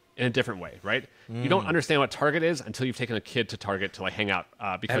is there in a different way, right? You don't understand what Target is until you've taken a kid to Target to like hang out.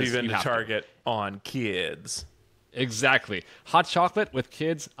 Because have you been to Target on kids? Exactly. Hot chocolate with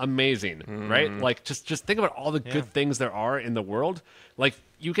kids, amazing, right? Like just think about all the good things there are in the world. Like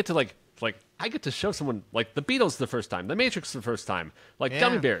you get to like I get to show someone like the Beatles the first time, the Matrix the first time, like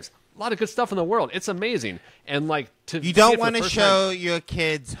gummy bears. A lot of good stuff in the world. It's amazing. And like you don't want to show your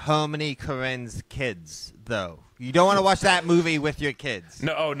kids Harmony Korine's Kids, though. You don't want to watch that movie with your kids.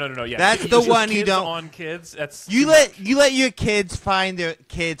 No. Yeah, that's the one you don't. On kids, that's you let your kids find their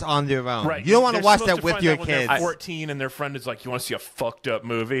kids on their own. Right. You don't want to watch that with your kids. They're 14 and their friend is like, "You want to see a fucked up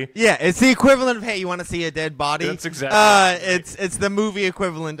movie?" Yeah, it's the equivalent of, "Hey, you want to see a dead body?" That's exactly. It's the movie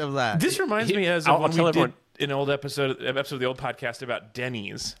equivalent of that. This reminds me of when we did an old episode of the old podcast about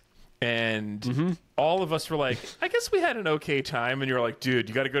Denny's. And all of us were like, I guess we had an okay time. And you're like, dude,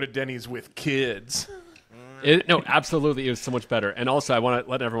 you got to go to Denny's with kids. No, absolutely, it was so much better. And also, I want to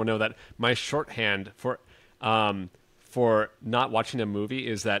let everyone know that my shorthand for not watching a movie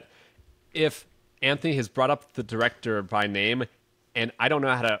is that if Anthony has brought up the director by name, and I don't know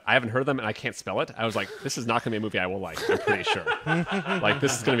I haven't heard them, and I can't spell it, I was like, this is not going to be a movie I will like. I'm pretty sure. Like,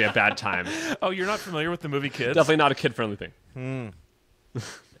 this is going to be a bad time. Oh, you're not familiar with the movie Kids? Definitely not a kid-friendly thing.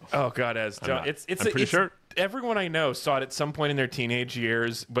 Oh God, Ez, I'm pretty sure everyone I know saw it at some point in their teenage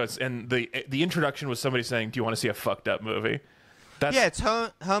years. And the introduction was somebody saying, "Do you want to see a fucked up movie?" It's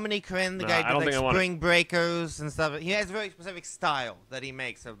Harmony Korine, the guy I don't did think I like want Spring Breakers and stuff. He has a very specific style that he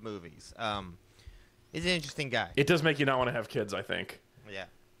makes of movies. He's an interesting guy. It does make you not want to have kids, I think. Yeah.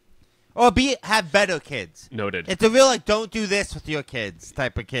 Or have better kids. Noted. It's a real like don't do this with your kids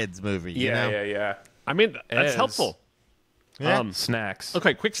type of kids movie. You know? Yeah. I mean, that's helpful. Yeah. Snacks.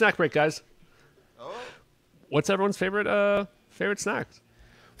 Okay, quick snack break, guys. Oh. What's everyone's favorite snacks?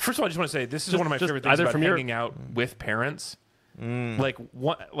 First of all, I just want to say this is Just- one of my just favorite things either about from your- hanging out with parents.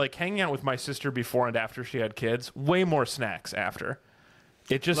 Like hanging out with my sister before and after she had kids. Way more snacks after.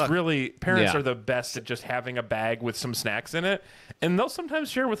 It just parents Yeah. are the best at just having a bag with some snacks in it, and they'll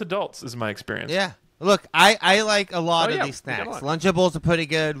sometimes share with adults. Is my experience. Yeah. Look, I like a lot Oh, of yeah, these we got a snacks. lot. Lunchables are pretty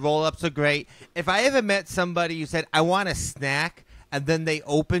good. Roll-ups are great. If I ever met somebody who said, I want a snack, and then they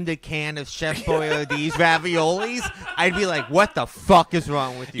opened a can of Chef Boyardee's raviolis, I'd be like, what the fuck is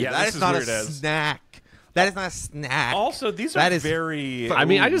wrong with you? Yeah, That this is is not weird, a Ez. snack. That is not a snack. Also, these That are is very. I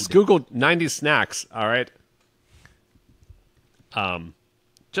mean, I just Googled 90s snacks, all right?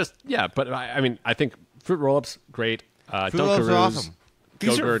 But I mean, I think fruit roll-ups, great. Fruit roll-ups are awesome.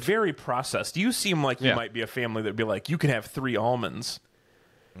 These are Go-Gurt. very processed. You seem like you might be a family that'd be like, you can have 3 almonds.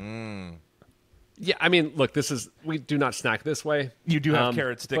 Yeah, I mean, look, we do not snack this way. You do have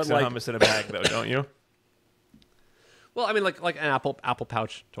carrot sticks but, and like- hummus in a bag, though, don't you? Well, I mean, like an apple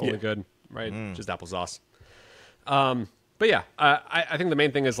pouch, totally Yeah. good, right? Just applesauce. But yeah, I think the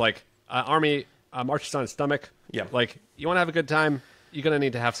main thing is like Army marches on its stomach. Yeah. Like you want to have a good time, you're gonna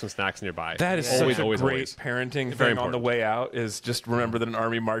need to have some snacks nearby. That is always, such a always, great always. parenting Very thing on the important. way out is just remember that an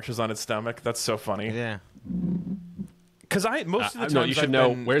army marches on its stomach. That's so funny. Yeah. Because most of the times No, you should I've know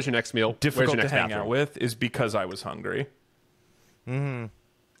been where's your next meal, where's difficult your to next hang bathroom. out with is because I was hungry.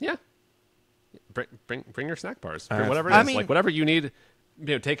 Yeah. Bring your snack bars. All Bring right. whatever it I is. mean- Like whatever you need,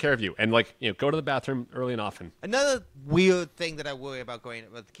 take care of you. And like, go to the bathroom early and often. Another weird thing that I worry about going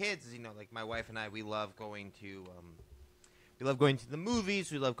with kids is, like my wife and I, we love going to the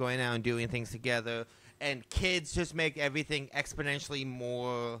movies. We love going out and doing things together. And kids just make everything exponentially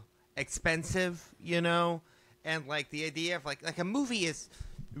more expensive, And like the idea of like a movie is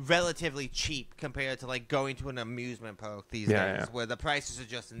relatively cheap compared to like going to an amusement park these days, where the prices are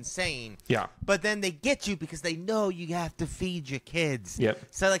just insane. Yeah. But then they get you because they know you have to feed your kids. Yep.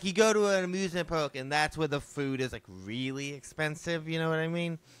 So like you go to an amusement park and that's where the food is like really expensive. You know what I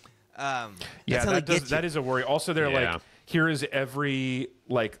mean? Yeah, that's how they get you. that is a worry. Also, they're Yeah. like, here is every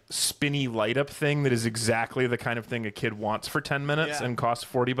like spinny light up thing that is exactly the kind of thing a kid wants for 10 minutes Yeah. and costs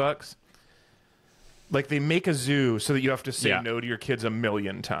 $40. Like they make a zoo so that you have to say Yeah. no to your kids a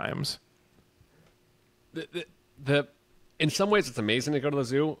million times. In some ways, it's amazing to go to the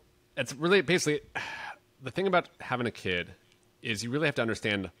zoo. It's really basically the thing about having a kid is you really have to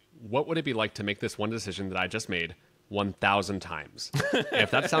understand what would it be like to make this one decision that I just made 1,000 times. And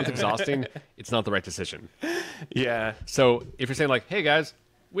if that sounds exhausting, it's not the right decision. Yeah. So if you're saying like, hey guys,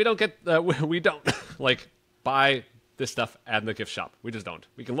 we don't like buy this stuff at the gift shop. We just don't.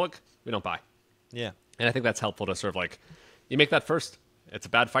 We can look, we don't buy. Yeah. And I think that's helpful to sort of like, you make that first. It's a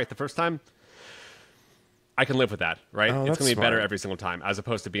bad fight the first time. I can live with that, right? Oh, It's that's going to be better smart. every single time, as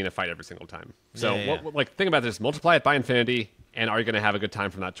opposed to being a fight every single time. So, Yeah. like, think about this: multiply it by infinity, and are you going to have a good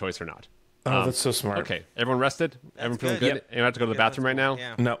time from that choice or not? Oh, that's so smart. Okay, everyone rested. Everyone feeling good. good. Yep. You don't have to go to the bathroom right now.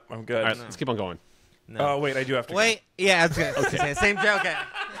 Yeah. No, I'm good. All right, let's keep on going. Oh, wait, I do have to. Wait. Yeah. I was gonna say same joke.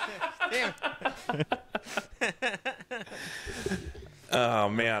 Damn. Oh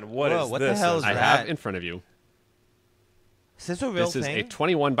man, what is Whoa, what the this? hell is I that? have in front of you. Is this a real This is thing? a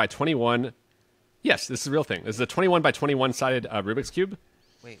 21 by 21. Yes, this is a real thing. This is a 21 by 21 sided Rubik's cube.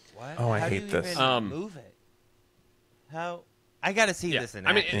 Wait, what? Oh, I How do hate you this. even move it? How? I gotta see Yeah, this in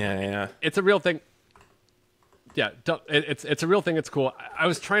I mean, action. Yeah. It's a real thing. Yeah, it's a real thing. It's cool. I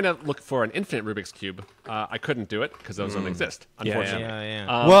was trying to look for an infinite Rubik's cube. I couldn't do it because those don't exist, Yeah, unfortunately.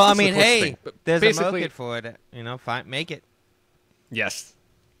 Yeah. Well, I this is the mean, closest hey, thing. But there's a basically- market for it. Fine, make it. Yes.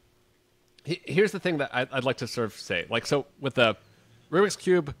 Here's the thing that I'd like to sort of say. Like, so with the Rubik's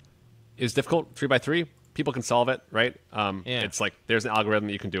Cube is difficult, 3 by 3. People can solve it, right? Yeah. It's like there's an algorithm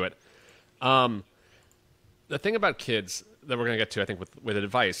that you can do it. The thing about kids that we're going to get to, I think, with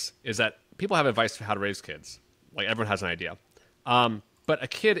advice is that people have advice for how to raise kids. Like, everyone has an idea. But a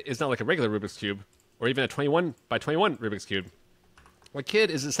kid is not like a regular Rubik's Cube or even a 21 by 21 Rubik's Cube. A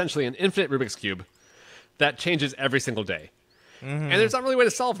kid is essentially an infinite Rubik's Cube that changes every single day. And there's not really a way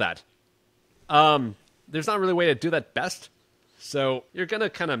to solve that. There's not really a way to do that best. So you're going to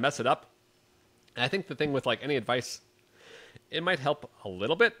kind of mess it up. And I think the thing with like any advice, it might help a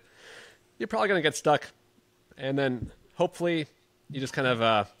little bit. You're probably going to get stuck. And then hopefully you just kind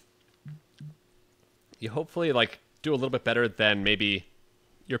of, you hopefully like do a little bit better than maybe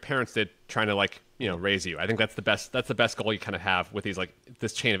your parents did trying to like, raise you. I think that's the best goal you kind of have with these, like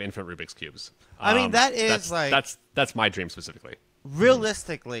this chain of infinite Rubik's Cubes. I mean, that's my dream specifically.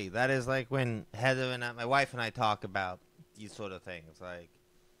 Realistically, that is like when Heather and my wife and I talk about these sort of things. Like,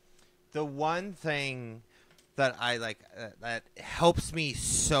 the one thing that I like that helps me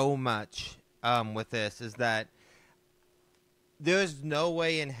so much with this is that there's no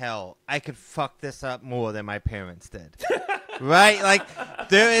way in hell I could fuck this up more than my parents did. Right? Like,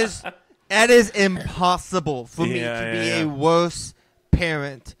 that is impossible for me to be a worse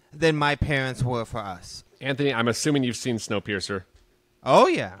parent than my parents were for us. Anthony, I'm assuming you've seen Snowpiercer. Oh,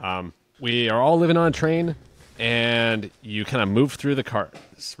 yeah. We are all living on a train, and you kind of move through the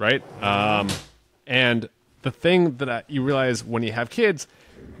cars, right? And the thing that you realize when you have kids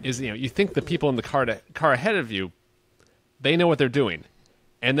is, you think the people in the car ahead of you, they know what they're doing.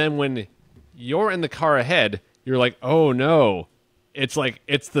 And then when you're in the car ahead, you're like, oh, no. It's like,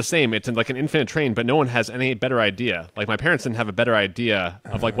 it's the same. It's like an infinite train, but no one has any better idea. Like, my parents didn't have a better idea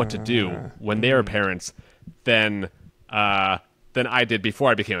of like what to do when they were parents than I did before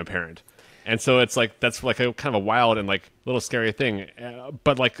I became a parent. And so it's like, that's like a kind of a wild and like little scary thing,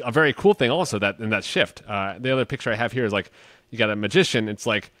 but like a very cool thing also that in that shift. The other picture I have here is like, you got a magician. It's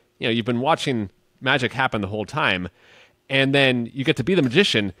like, you've been watching magic happen the whole time, and then you get to be the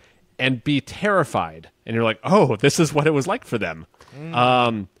magician and be terrified. And you're like, oh, this is what it was like for them.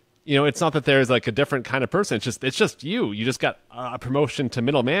 It's not that there's like a different kind of person. It's just you. You just got a promotion to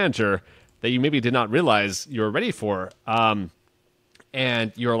middle manager that you maybe did not realize you were ready for.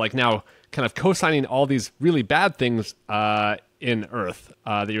 And you're like now kind of co-signing all these really bad things in Earth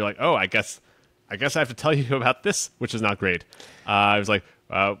that you're like, oh, I guess I have to tell you about this, which is not great. I was like,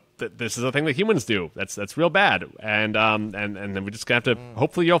 this is a thing that humans do. That's real bad. And then we just have to.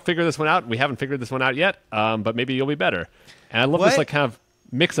 Hopefully, you'll figure this one out. We haven't figured this one out yet, but maybe you'll be better. And I love this like kind of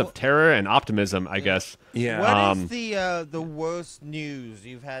mix of terror and optimism, I guess. Yeah. What is the worst news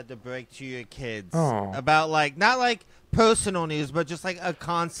you've had to break to your kids about, like, not like personal news, but just like a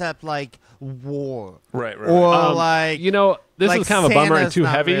concept like war, right? Or like, this like is kind of a bummer and too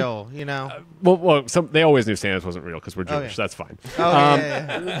not heavy. Real, Well, they always knew Santa's wasn't real because we're Jewish. Okay. That's fine.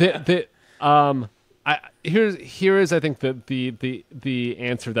 Here is I think the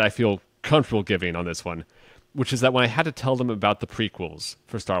answer that I feel comfortable giving on this one, which is that when I had to tell them about the prequels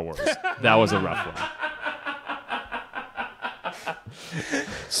for Star Wars, that was a rough one.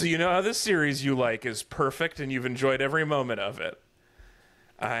 So how this series you like is perfect and you've enjoyed every moment of it.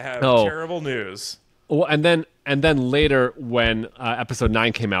 I have terrible news. Well, and then later when episode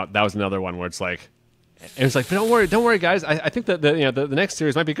 9 came out, that was another one where it's like, but don't worry, guys. I think that the next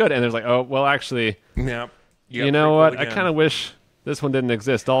series might be good. And there's like, oh, well, actually, yeah, you know what? Again. I kind of wish this one didn't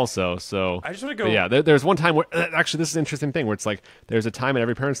exist also. So I just want to go. Yeah, there's one time where actually this is an interesting thing where it's like there's a time in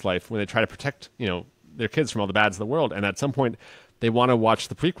every parent's life when they try to protect their kids from all the bads of the world, and at some point they want to watch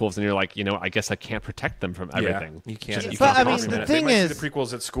the prequels, and you're like, I guess I can't protect them from everything. Yeah, you can't. But I mean, the thing is, the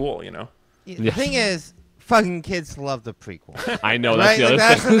prequels at school, The thing is, fucking kids love the prequels. I know right? that's the other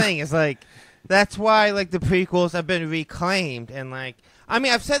that's thing. the thing. It's like that's why like the prequels have been reclaimed, and like I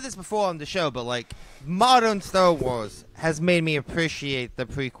mean I've said this before on the show, but like modern Star Wars has made me appreciate the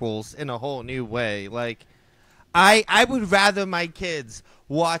prequels in a whole new way. Like I would rather my kids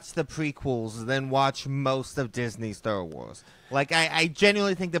watch the prequels than watch most of Disney Star Wars. Like I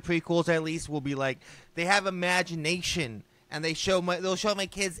genuinely think the prequels at least will be like they have imagination. And they'll show my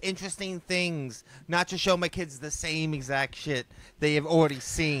kids interesting things, not just show my kids the same exact shit they have already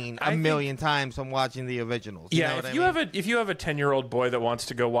seen a million times from watching the originals. You know what I mean? If you have a 10-year-old boy that wants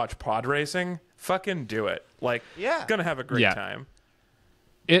to go watch pod racing, fucking do it. Like, gonna have a great time.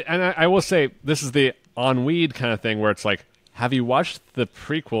 And I will say this is the on weed kind of thing where it's like, have you watched the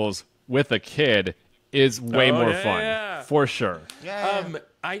prequels with a kid? Is way more fun for sure. Yeah.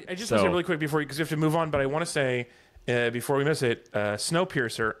 I just want to say really quick before because we have to move on, but I want to say. Before we miss it,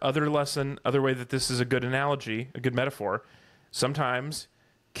 Snowpiercer, other way that this is a good analogy, a good metaphor, sometimes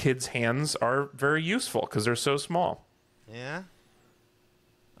kids' hands are very useful because they're so small. Yeah?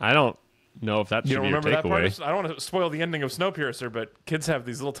 I don't know if that should You don't be your remember that part? takeaway. I don't want to spoil the ending of Snowpiercer, but kids have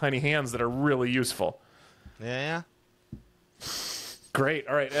these little tiny hands that are really useful. Yeah. Great.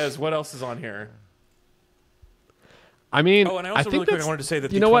 All right, Ez, what else is on here? I mean, Oh, and I also think really quick, I that's- wanted to say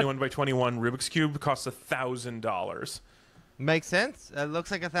that you the know what? 21 by 21 Rubik's Cube costs $1,000. Makes sense. It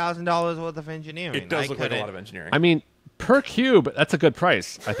looks like $1,000 worth of engineering. It does look like a lot of engineering. I mean, per cube, that's a good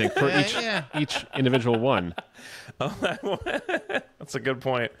price, I think, for Yeah. each individual one. That's a good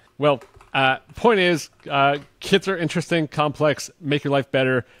point. Well, point is, kids are interesting, complex, make your life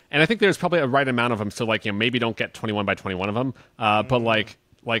better, and I think there's probably a right amount of them. So, like, maybe don't get 21 by 21 of them, but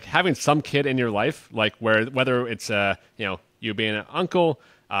like having some kid in your life, like whether it's you being an uncle,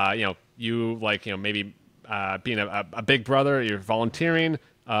 you maybe being a big brother, you're volunteering,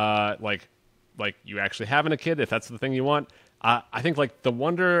 like you actually having a kid, if that's the thing you want. I think like the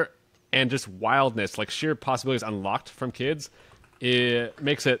wonder and just wildness, like sheer possibilities unlocked from kids, it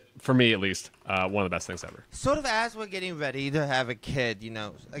makes it, for me at least, one of the best things ever. Sort of as we're getting ready to have a kid,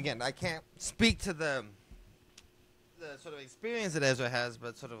 again, I can't speak to the sort of experience that Ezra has,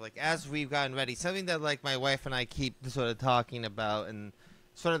 but sort of like as we've gotten ready, something that like my wife and I keep sort of talking about, and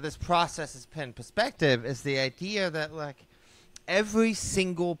sort of this process has been perspective, is the idea that like every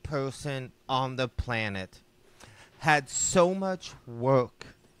single person on the planet had so much work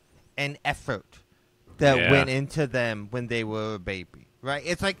and effort that went into them when they were a baby, right?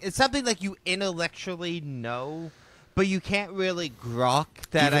 It's something like you intellectually know, but you can't really grok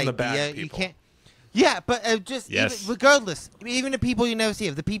that Even the idea. bad You people. can't. Yeah, but Yes. even, regardless, even the people you never see,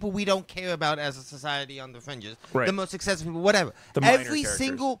 the people we don't care about as a society on the fringes, Right. the most successful people, whatever. The minor Every characters.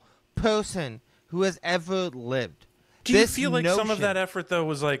 single person who has ever lived. Do you this feel like some of notion- that effort, though,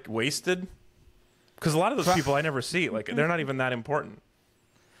 was like wasted? Because a lot of those people I never see. Like, they're not even that important.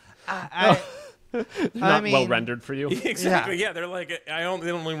 I Not mean, well rendered for you. Exactly. Yeah, they're like, it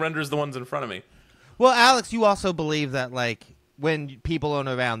only renders the ones in front of me. Well, Alex, you also believe that like when people aren't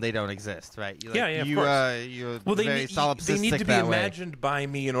around, they don't exist, right? Like, Yeah, of you, course. You're Well, very they solipsistic need to be that way. imagined by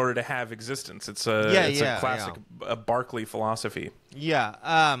me in order to have existence. It's a Yeah, classic Berkeley philosophy. Yeah.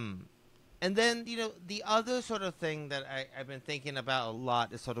 And then the other sort of thing that I've been thinking about a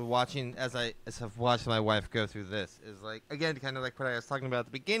lot is sort of watching as I've watched my wife go through this is like again kind of like what I was talking about at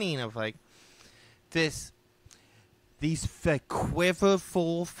the beginning of like these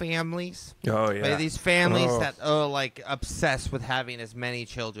quiverful families. Oh, yeah. Right? These families Oh. that are like obsessed with having as many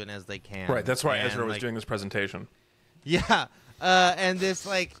children as they can. Right, that's why And, Ezra was like, doing this presentation. Yeah, and this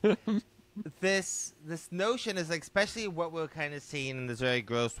like this notion is like, especially what we're kind of seeing in this very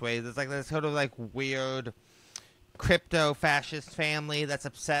gross way. There's like this sort of like weird crypto fascist family that's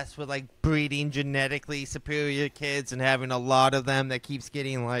obsessed with like breeding genetically superior kids and having a lot of them that keeps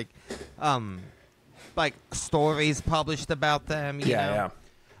getting like stories published about them. You know?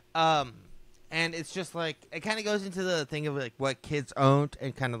 And it's just like it kind of goes into the thing of like what kids aren't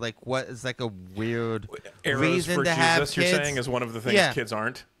and kind of like what is like a weird Arrows reason for to have Jesus, kids. you're saying, is one of the things Yeah. kids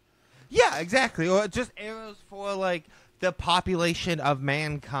aren't? Yeah, exactly. Or just arrows for like the population of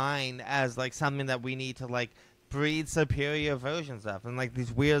mankind as like something that we need to like breed superior versions of, and like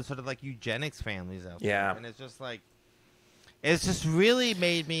these weird sort of like eugenics families out there. Yeah. And it's just like it's just really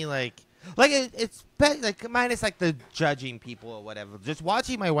made me like it's like minus like the judging people or whatever. Just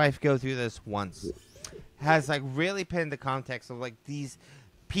watching my wife go through this once has like really put in the context of like these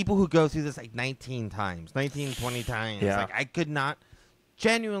people who go through this like 19 times, 19, 20 times. Yeah. Like I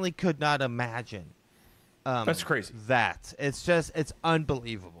genuinely could not imagine. That's crazy. That it's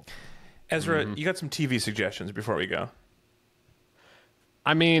unbelievable. Ezra, you got some TV suggestions before we go?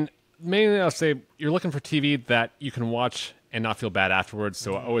 I mean, mainly I'll say you're looking for TV that you can watch and not feel bad afterwards.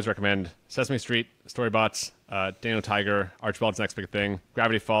 So I always recommend Sesame Street, Storybots, Daniel Tiger, Archibald's Next Big Thing.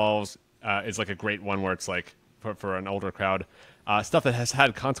 Gravity Falls is like a great one where it's like for an older crowd. Stuff that has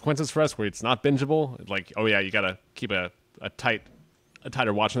had consequences for us where it's not bingeable. Like, oh yeah, you got to keep a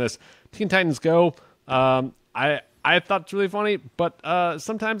tighter watch on this. Teen Titans Go. I thought it's really funny, but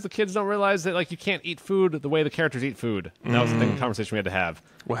sometimes the kids don't realize that like you can't eat food the way the characters eat food. And that was the conversation we had to have.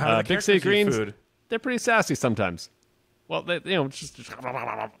 Well, how do the Big City characters eat Greens, food? they're pretty sassy sometimes. Well, it's just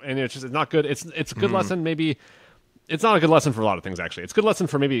and it's not good. It's a good lesson. Maybe it's not a good lesson for a lot of things. Actually, it's a good lesson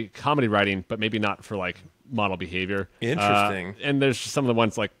for maybe comedy writing, but maybe not for like model behavior. Interesting. And there's some of the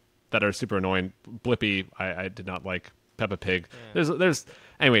ones like that are super annoying. Blippi, I did not like. Peppa Pig. Yeah. There's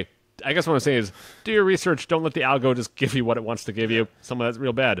anyway. I guess what I'm saying is, do your research. Don't let the algo just give you what it wants to give you. Some of that's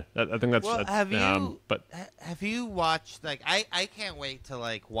real bad. I think that's. Well, But have you watched like I can't wait to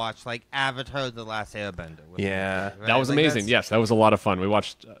like watch like Avatar: The Last Airbender. with Yeah. my kid, right? that was Like, amazing. that's- Yes, that was a lot of fun. We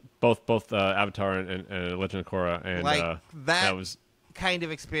watched both Avatar and Legend of Korra, and Like, that was kind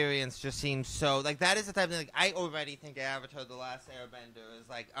of experience just seems so like that is the type of thing. Like, I already think Avatar: The Last Airbender is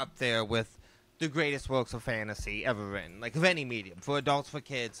like up there with the greatest works of fantasy ever written, like of any medium, for adults, for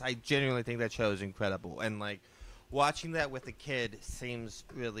kids. I genuinely think that show is incredible, and like watching that with a kid seems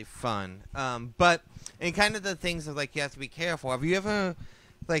really fun. But and kind of the things of like you have to be careful. Have you ever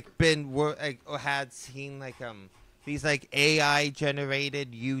like been or had seen like these like AI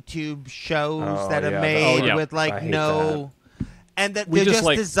generated YouTube shows that are made with like no. And that they're just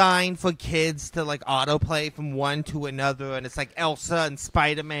like, designed for kids to like autoplay from one to another, and it's like Elsa and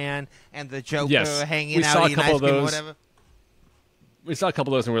Spider-Man and the Joker hanging out eating ice cream or whatever. We saw a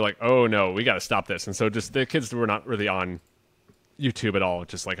couple of those, and we were like, "Oh no, we got to stop this!" And so, just the kids were not really on YouTube at all.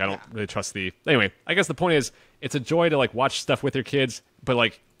 Just like I don't really trust the. Anyway, I guess the point is, it's a joy to like watch stuff with your kids, but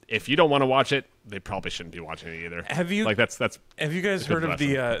like if you don't want to watch it, they probably shouldn't be watching it either. Have you like that's? Have you guys heard of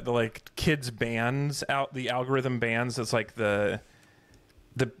the like kids bands out the algorithm bands? It's like the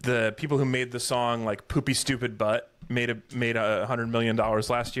people who made the song like "Poopy Stupid Butt" made $100 million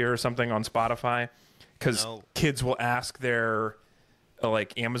last year or something on Spotify because kids will ask their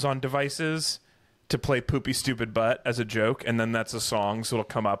like Amazon devices to play "Poopy Stupid Butt" as a joke, and then that's a song, so it'll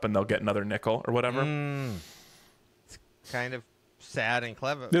come up and they'll get another nickel or whatever. It's kind of sad and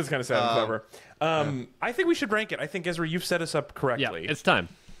clever. This is kind of sad and clever. I think we should rank it. I think, Ezra, you've set us up correctly. Yeah, it's time.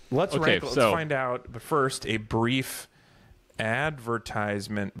 Let's rank it. Let's find out. But first, a brief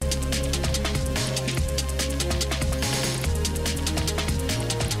advertisement.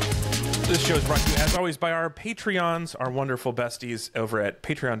 This show is brought to you, as always, by our Patreons, our wonderful besties over at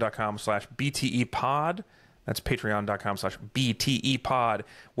patreon.com/BTEpod. That's patreon.com/BTEpod,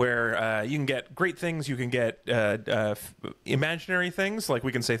 where you can get great things. You can get imaginary things, like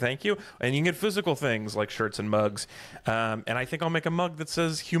we can say thank you, and you can get physical things like shirts and mugs. And I think I'll make a mug that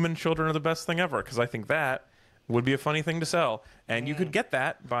says "Human children are the best thing ever," because I think that would be a funny thing to sell. And you could get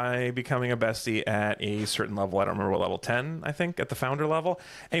that by becoming a bestie at a certain level. I don't remember what level, 10, I think, at the founder level.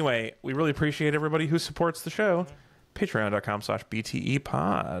 Anyway, we really appreciate everybody who supports the show.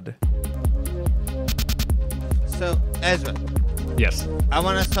 Patreon.com/BTEpod. So, Ezra. Yes. I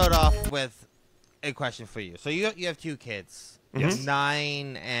want to start off with a question for you. So you have two kids. Yes.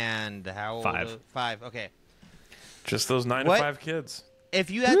 9 and how old? 5. 5, okay. Just those 9 to 5 kids. If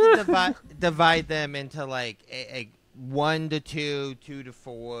you had to divide them into like a 1 to 2, 2 to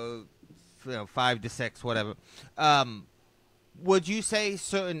 4, 5 to 6, whatever, would you say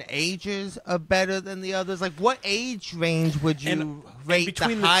certain ages are better than the others? Like, what age range would you rate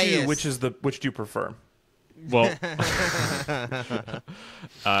between the highest? Two, which do you prefer? Well,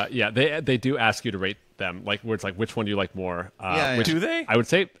 yeah, they do ask you to rate them, like where it's like, which one do you like more? Which, do they? I would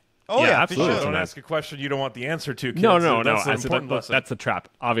say. Oh yeah, absolutely. Don't ask a question you don't want the answer to. Kids. No. That's a trap.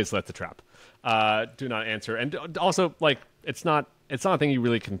 Obviously, that's a trap. Do not answer, and also like it's not a thing you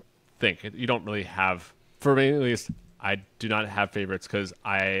really can think. You don't really have. For me, at least, I do not have favorites because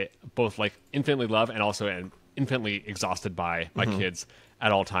I both like infinitely love and also am infinitely exhausted by my kids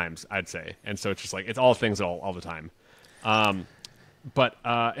at all times. I'd say, and so it's just like it's all things all the time. But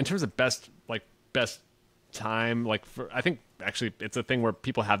in terms of best time, like I think actually it's a thing where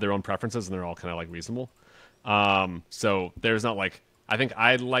people have their own preferences and they're all kind of like reasonable. So there's not like I think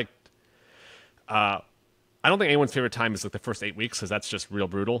I liked. I don't think anyone's favorite time is like the first 8 weeks because that's just real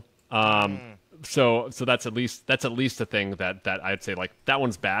brutal. So that's at least a thing that I'd say like that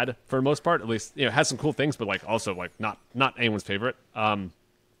one's bad for the most part. At least it has some cool things, but like also like not anyone's favorite.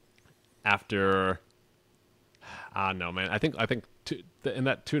 After, no man, I think in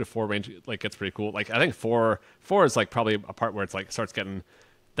that 2 to 4 range like gets pretty cool. Like I think 4 is like probably a part where it's like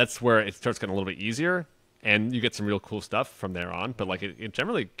that's where it starts getting a little bit easier. And you get some real cool stuff from there on, but like it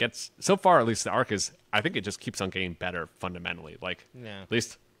generally gets so far. At least the arc is. I think it just keeps on getting better fundamentally. Like at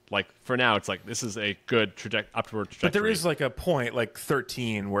least like for now, it's like this is a good upward trajectory. But there is like a point like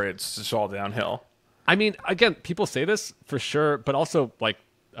 13 where it's just all downhill. I mean, again, people say this for sure, but also like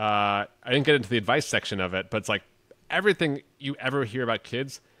I didn't get into the advice section of it, but it's like everything you ever hear about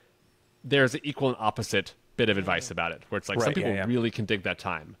kids, there's an equal and opposite bit of advice about it, where it's like some people really can dig that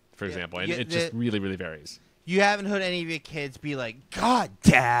time. For example, and it just really, really varies. You haven't heard any of your kids be like, "God,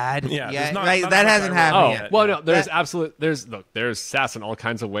 Dad." Yeah, not that hasn't happened yet. Well, no, there's sass in all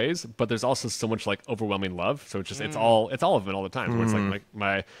kinds of ways, but there's also so much like overwhelming love. So it's just it's all of it all the time. Where it's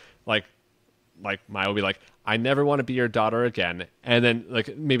my will be like, "I never want to be your daughter again," and then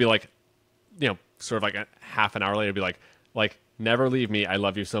like maybe like sort of like a half an hour later, be like. Never leave me. I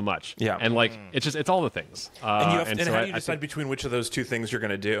love you so much. Yeah. And like it's all the things. And how do you decide between which of those two things you're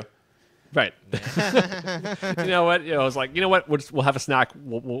going to do? Right. You know what? I was like, you know what? We'll have a snack.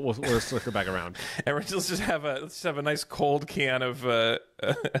 We'll circle back around. And let's just have a nice cold can of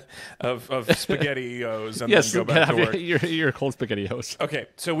SpaghettiOs and Yes, then go back to work. Your cold SpaghettiOs. Okay,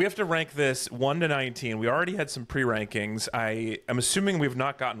 so we have to rank this 1 to 19. We already had some pre-rankings. I am assuming we've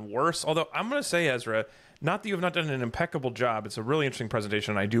not gotten worse. Although I'm going to say, Ezra, not that you have not done an impeccable job. It's a really interesting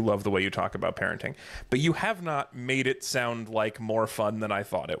presentation, and I do love the way you talk about parenting. But you have not made it sound like more fun than I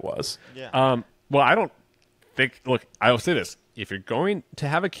thought it was. Yeah. Well, I don't think. Look, I will say this: if you're going to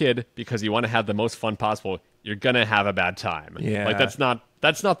have a kid because you want to have the most fun possible, you're gonna have a bad time. Yeah. Like that's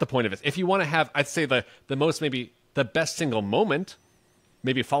not the point of it. If you want to have, I'd say the most, maybe the best single moment,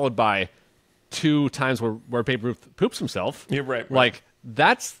 maybe followed by 2 times where Babe Ruth poops himself. You're right. Like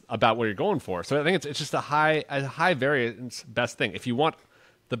that's about what you're going for. So I think it's just a high variance best thing. If you want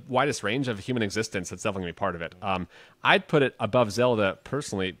the widest range of human existence, that's definitely gonna be part of it. I'd put it above Zelda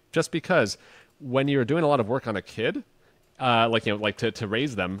personally, just because when you're doing a lot of work on a kid, to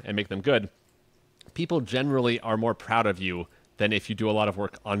raise them and make them good, people generally are more proud of you than if you do a lot of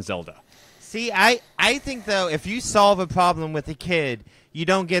work on Zelda. See, I think, though, if you solve a problem with a kid, you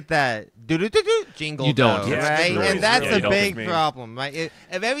don't get that do-do-do-do jingle. You don't. Though, Yeah, right? true. And that's Yeah, a you don't big with me. problem, right? If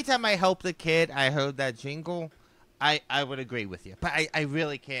every time I helped a kid, I heard that jingle, I would agree with you. But I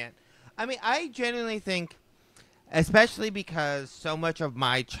really can't. I mean, I genuinely think, especially because so much of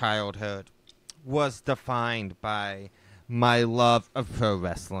my childhood was defined by my love of pro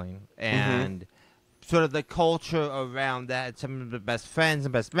wrestling and sort of the culture around that, some of the best friends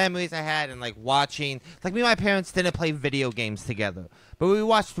and best memories I had, and like watching, like me and my parents didn't play video games together, but we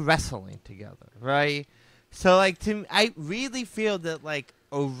watched wrestling together, right? So like I really feel that like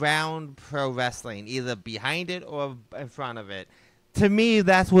around pro wrestling, either behind it or in front of it, to me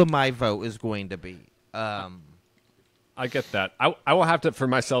that's where my vote is going to be. I get that. I will have to, for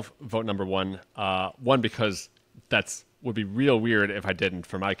myself, vote number 1. One, because would be real weird if I didn't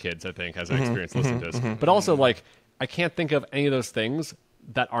for my kids, I think, as I experienced listening to this. But also, like, I can't think of any of those things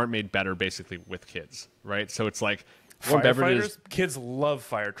that aren't made better, basically, with kids, right? So it's like, warm beverages. Kids love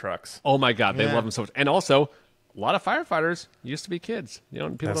fire trucks. Oh, my God. They Yeah. love them so much. And also, a lot of firefighters used to be kids. People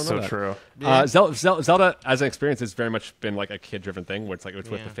That's don't know so that. true. Yeah. Zelda, as an experience, has very much been like a kid-driven thing, where it's like it's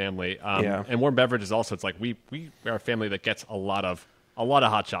with Yeah. the family. Yeah. And warm beverages also. It's like we are a family that gets a lot of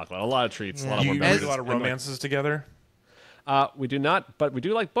hot chocolate, a lot of treats, a lot of You warm read beverages. a lot of And, like, romances together? we do not, but we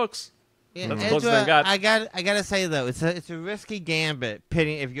do like books. Yeah, That's the closest I've got. I gotta say though, it's a risky gambit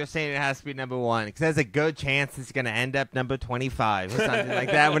pitting if you're saying it has to be number 1, because there's a good chance it's gonna end up number 25 or something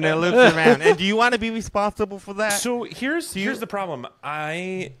like that when it loops around. And do you want to be responsible for that? So here's the problem.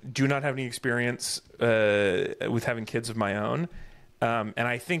 I do not have any experience with having kids of my own. And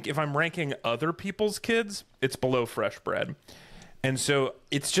I think if I'm ranking other people's kids, it's below fresh bread. And so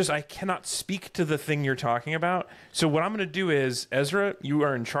it's just, I cannot speak to the thing you're talking about. So what I'm going to do is, Ezra, you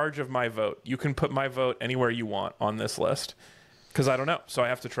are in charge of my vote. You can put my vote anywhere you want on this list, because I don't know. So I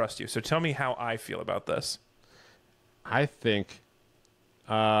have to trust you. So tell me how I feel about this. I think,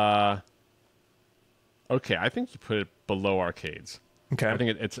 I think you put it below arcades. Okay. I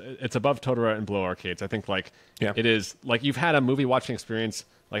think it's above Totoro and below arcades. I think Yeah. it is like you've had a movie watching experience.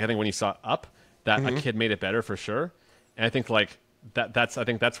 Like I think when you saw Up, that a kid made it better for sure. And I think like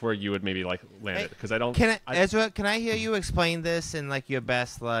that's where you would maybe like land it, because I don't. Ezra, can I hear you explain this in like your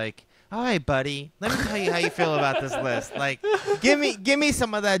best like? All right, buddy. Let me tell you how you feel about this list. Like, give me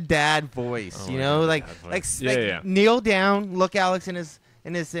some of that dad voice. You know, like Yeah. kneel down, look Alex in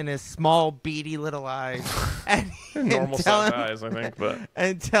his small beady little eyes, and Normal tell size him, eyes, I think, but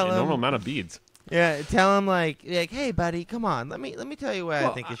and tell him normal amount of beads. Yeah, tell him like, hey, buddy, come on. Let me tell you where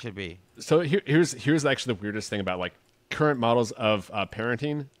I think it should be. So here's actually the weirdest thing about like current models of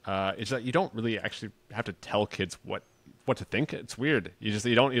parenting is that you don't really actually have to tell kids what to think. It's weird. You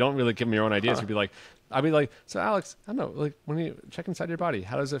don't really give them your own ideas. You'd be like, I'd be like, so Alex, I don't know, like when you check inside your body,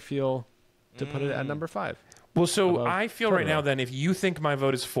 how does it feel to put it at number 5? Well, so Above I feel right Totoro. now then if you think my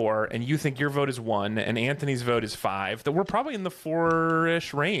vote is 4 and you think your vote is 1 and Anthony's vote is 5, that we're probably in the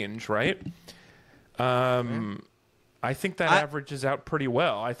 4-ish range, right? I think that averages out pretty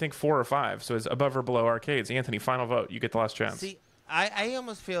well. I think 4 or 5, so it's above or below arcades. Anthony, final vote. You get the last chance. See, I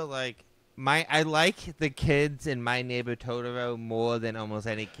almost feel like I like the kids in My Neighbor Totoro more than almost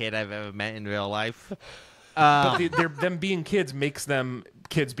any kid I've ever met in real life. But them being kids makes them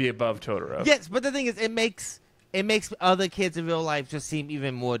kids be above Totoro. Yes, but the thing is, it makes other kids in real life just seem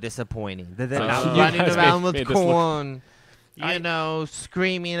even more disappointing. That they're not You running guys around made with this look- corn,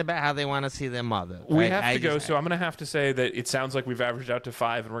 screaming about how they want to see their mother. We right? have to go, so I'm going to have to say that it sounds like we've averaged out to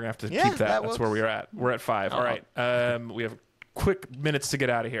 5, and we're going to have to Yeah, keep that. that That's where works. we're at. We're at 5. All right. We have quick minutes to get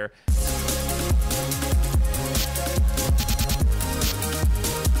out of here.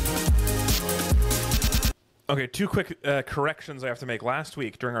 Okay, two quick corrections I have to make. Last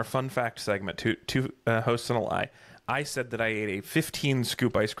week, during our fun fact segment, two hosts and a lie, I said that I ate a 15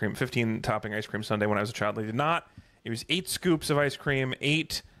 topping ice cream sundae when I was a child. I did not. It was 8 scoops of ice cream,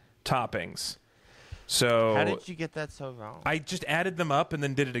 8 toppings. So how did you get that so wrong? I just added them up and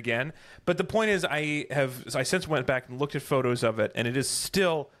then did it again. But the point is, I since went back and looked at photos of it, and it is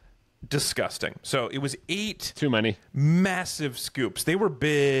still disgusting. So it was 8 too many massive scoops. They were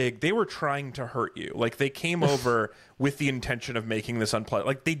big. They were trying to hurt you. Like, they came over with the intention of making this unpleasant.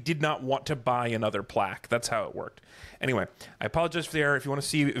 Like, they did not want to buy another plaque. That's how it worked. Anyway, I apologize for the error. If you want to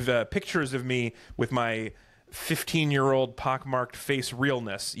see the pictures of me with my 15-year-old pockmarked face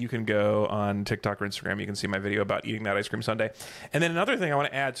realness, you can go on TikTok or Instagram. You can see my video about eating that ice cream sundae. And then another thing I want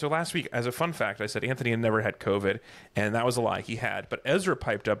to add. So last week, as a fun fact, I said Anthony had never had COVID, and that was a lie. He had. But Ezra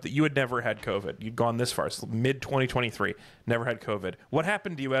piped up that you had never had COVID. You'd gone this far, so mid-2023, never had COVID. What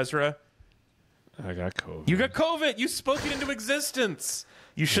happened to you, Ezra? I got COVID. You got COVID. You spoke it into existence.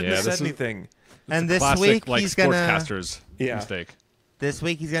 You shouldn't have said anything. And this classic, week, like, he's going to... sportscaster's mistake. This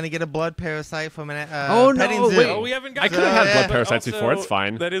week he's gonna get a blood parasite from an petting zoo. Wait. Oh, we haven't got. I could have had blood but parasites also, before. It's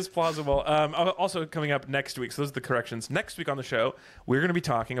fine. That is plausible. Also coming up next week. So those are the corrections. Next week on the show, we're going to be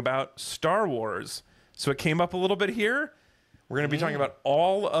talking about Star Wars. So it came up a little bit here. We're going to be talking about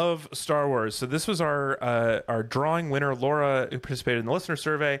all of Star Wars. So this was our drawing winner, Laura, who participated in the listener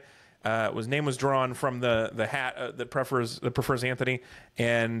survey. Name was drawn from the hat that prefers Anthony,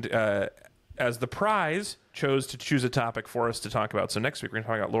 and as the prize, chose to choose a topic for us to talk about. So next week, we're going to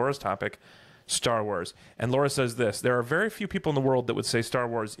talk about Laura's topic, Star Wars. And Laura says this: there are very few people in the world that would say Star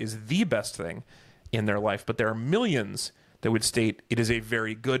Wars is the best thing in their life, but there are millions that would state it is a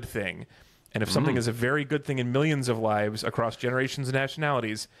very good thing. And if something is a very good thing in millions of lives across generations and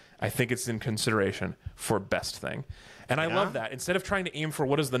nationalities, I think it's in consideration for best thing. And I love that. Instead of trying to aim for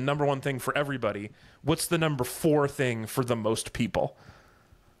what is the number one thing for everybody, what's the number 4 thing for the most people?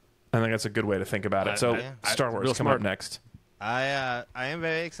 I think that's a good way to think about it. So, Star Wars coming up next. I am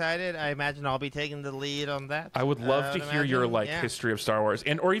very excited. I imagine I'll be taking the lead on that. I would love to hear your history of Star Wars,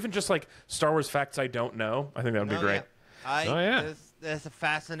 or even just like Star Wars facts I don't know. I think that would be great. There's a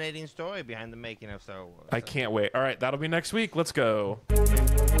fascinating story behind the making of Star Wars. I can't wait. All right, that'll be next week. Let's go.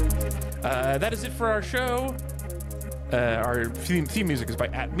 That is it for our show. Our theme music is by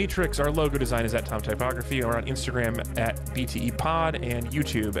 @Metrix. Our logo design is @Tom Typography. We're on Instagram @BTE Pod, and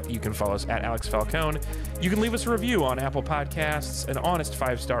YouTube. You can follow us @Alex Falcone. You can leave us a review on Apple Podcasts, an honest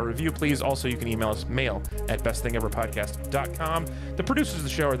 5-star review, please. Also, you can email us mail@bestthingeverpodcast.com. The producers of the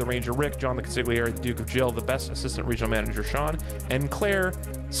show are the Ranger Rick, John the Consigliere, the Duke of Jill, the best assistant regional manager Sean, and Claire,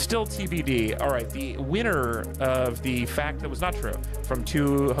 still TBD. All right, the winner of the fact that was not true from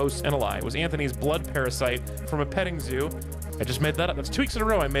 2 hosts and a lie was Anthony's blood parasite from a petting zoo. I just made that up. That's 2 weeks in a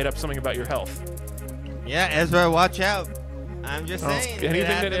row I made up something about your health. Yeah, Ezra, watch out. I'm just saying.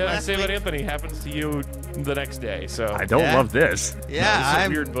 Anything that I say about Anthony happens to you the next day. So I don't love this. Yeah, this is a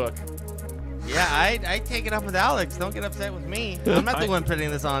weird book. Yeah, I take it up with Alex. Don't get upset with me. I'm not the one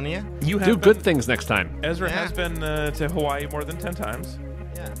putting this on you. You do good things next time. Ezra has been to Hawaii more than 10 times.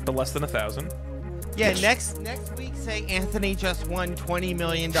 Yeah. But less than 1,000. Yeah, next week, say Anthony just won $20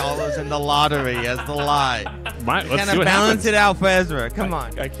 million in the lottery as the lie. Let's kind see of what balance happens. it out for Ezra. Come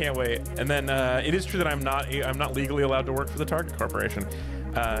on. I can't wait. And then it is true that I'm not legally allowed to work for the Target Corporation.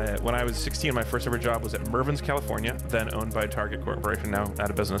 When I was 16, my first ever job was at Mervyn's, California, then owned by Target Corporation, now out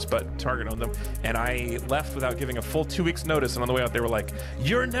of business, but Target owned them. And I left without giving a full 2 weeks notice. And on the way out, they were like,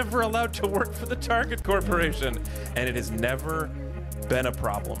 "You're never allowed to work for the Target Corporation." And it has never been a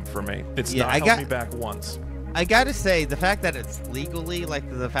problem for me. It's not held me back once. I gotta say, the fact that it's legally, like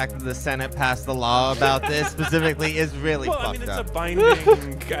the fact that the Senate passed the law about this specifically, is really fucked up. I mean, it's a binding.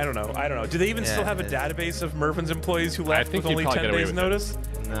 I don't know. Do they even still have a database of Mervyn's employees who left with only 10 days notice?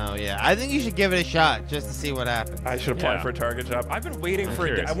 No, yeah. I think you should give it a shot just to see what happens. I should apply for a Target job. I've been waiting for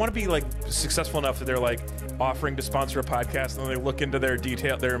it. I want to be like successful enough that they're like offering to sponsor a podcast, and then they look into their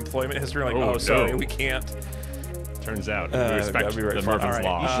employment history, like, oh, sorry, we can't. Turns out, we respect the Mervyn's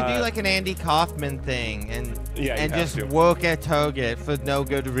law. You should do like an Andy Kaufman thing and just to work at Target for no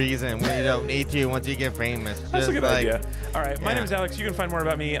good reason when you don't need to once you get famous. That's a good idea. All right, my name is Alex. You can find more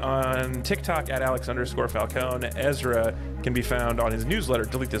about me on TikTok @Alex_Falcone. Ezra can be found on his newsletter,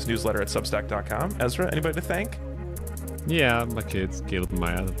 Delete This Newsletter, at Substack.com. Ezra, anybody to thank? Yeah, my kids, Caleb and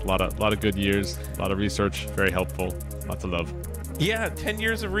Maya. A lot of good years, a lot of research, very helpful, lots of love. Yeah, 10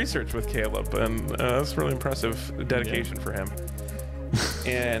 years of research with Caleb, and that's really impressive dedication for him.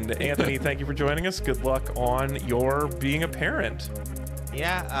 And Anthony, thank you for joining us. Good luck on your being a parent.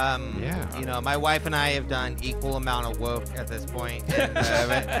 Yeah, you know, my wife and I have done equal amount of work at this point in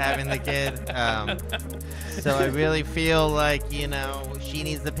having the kid. So I really feel like, you know, she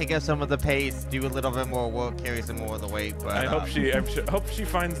needs to pick up some of the pace, do a little bit more work, carry some more of the weight. But I hope she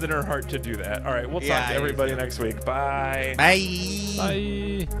finds in her heart to do that. All right, we'll talk to everybody next week. Bye.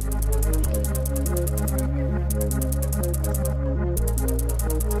 Bye. Bye.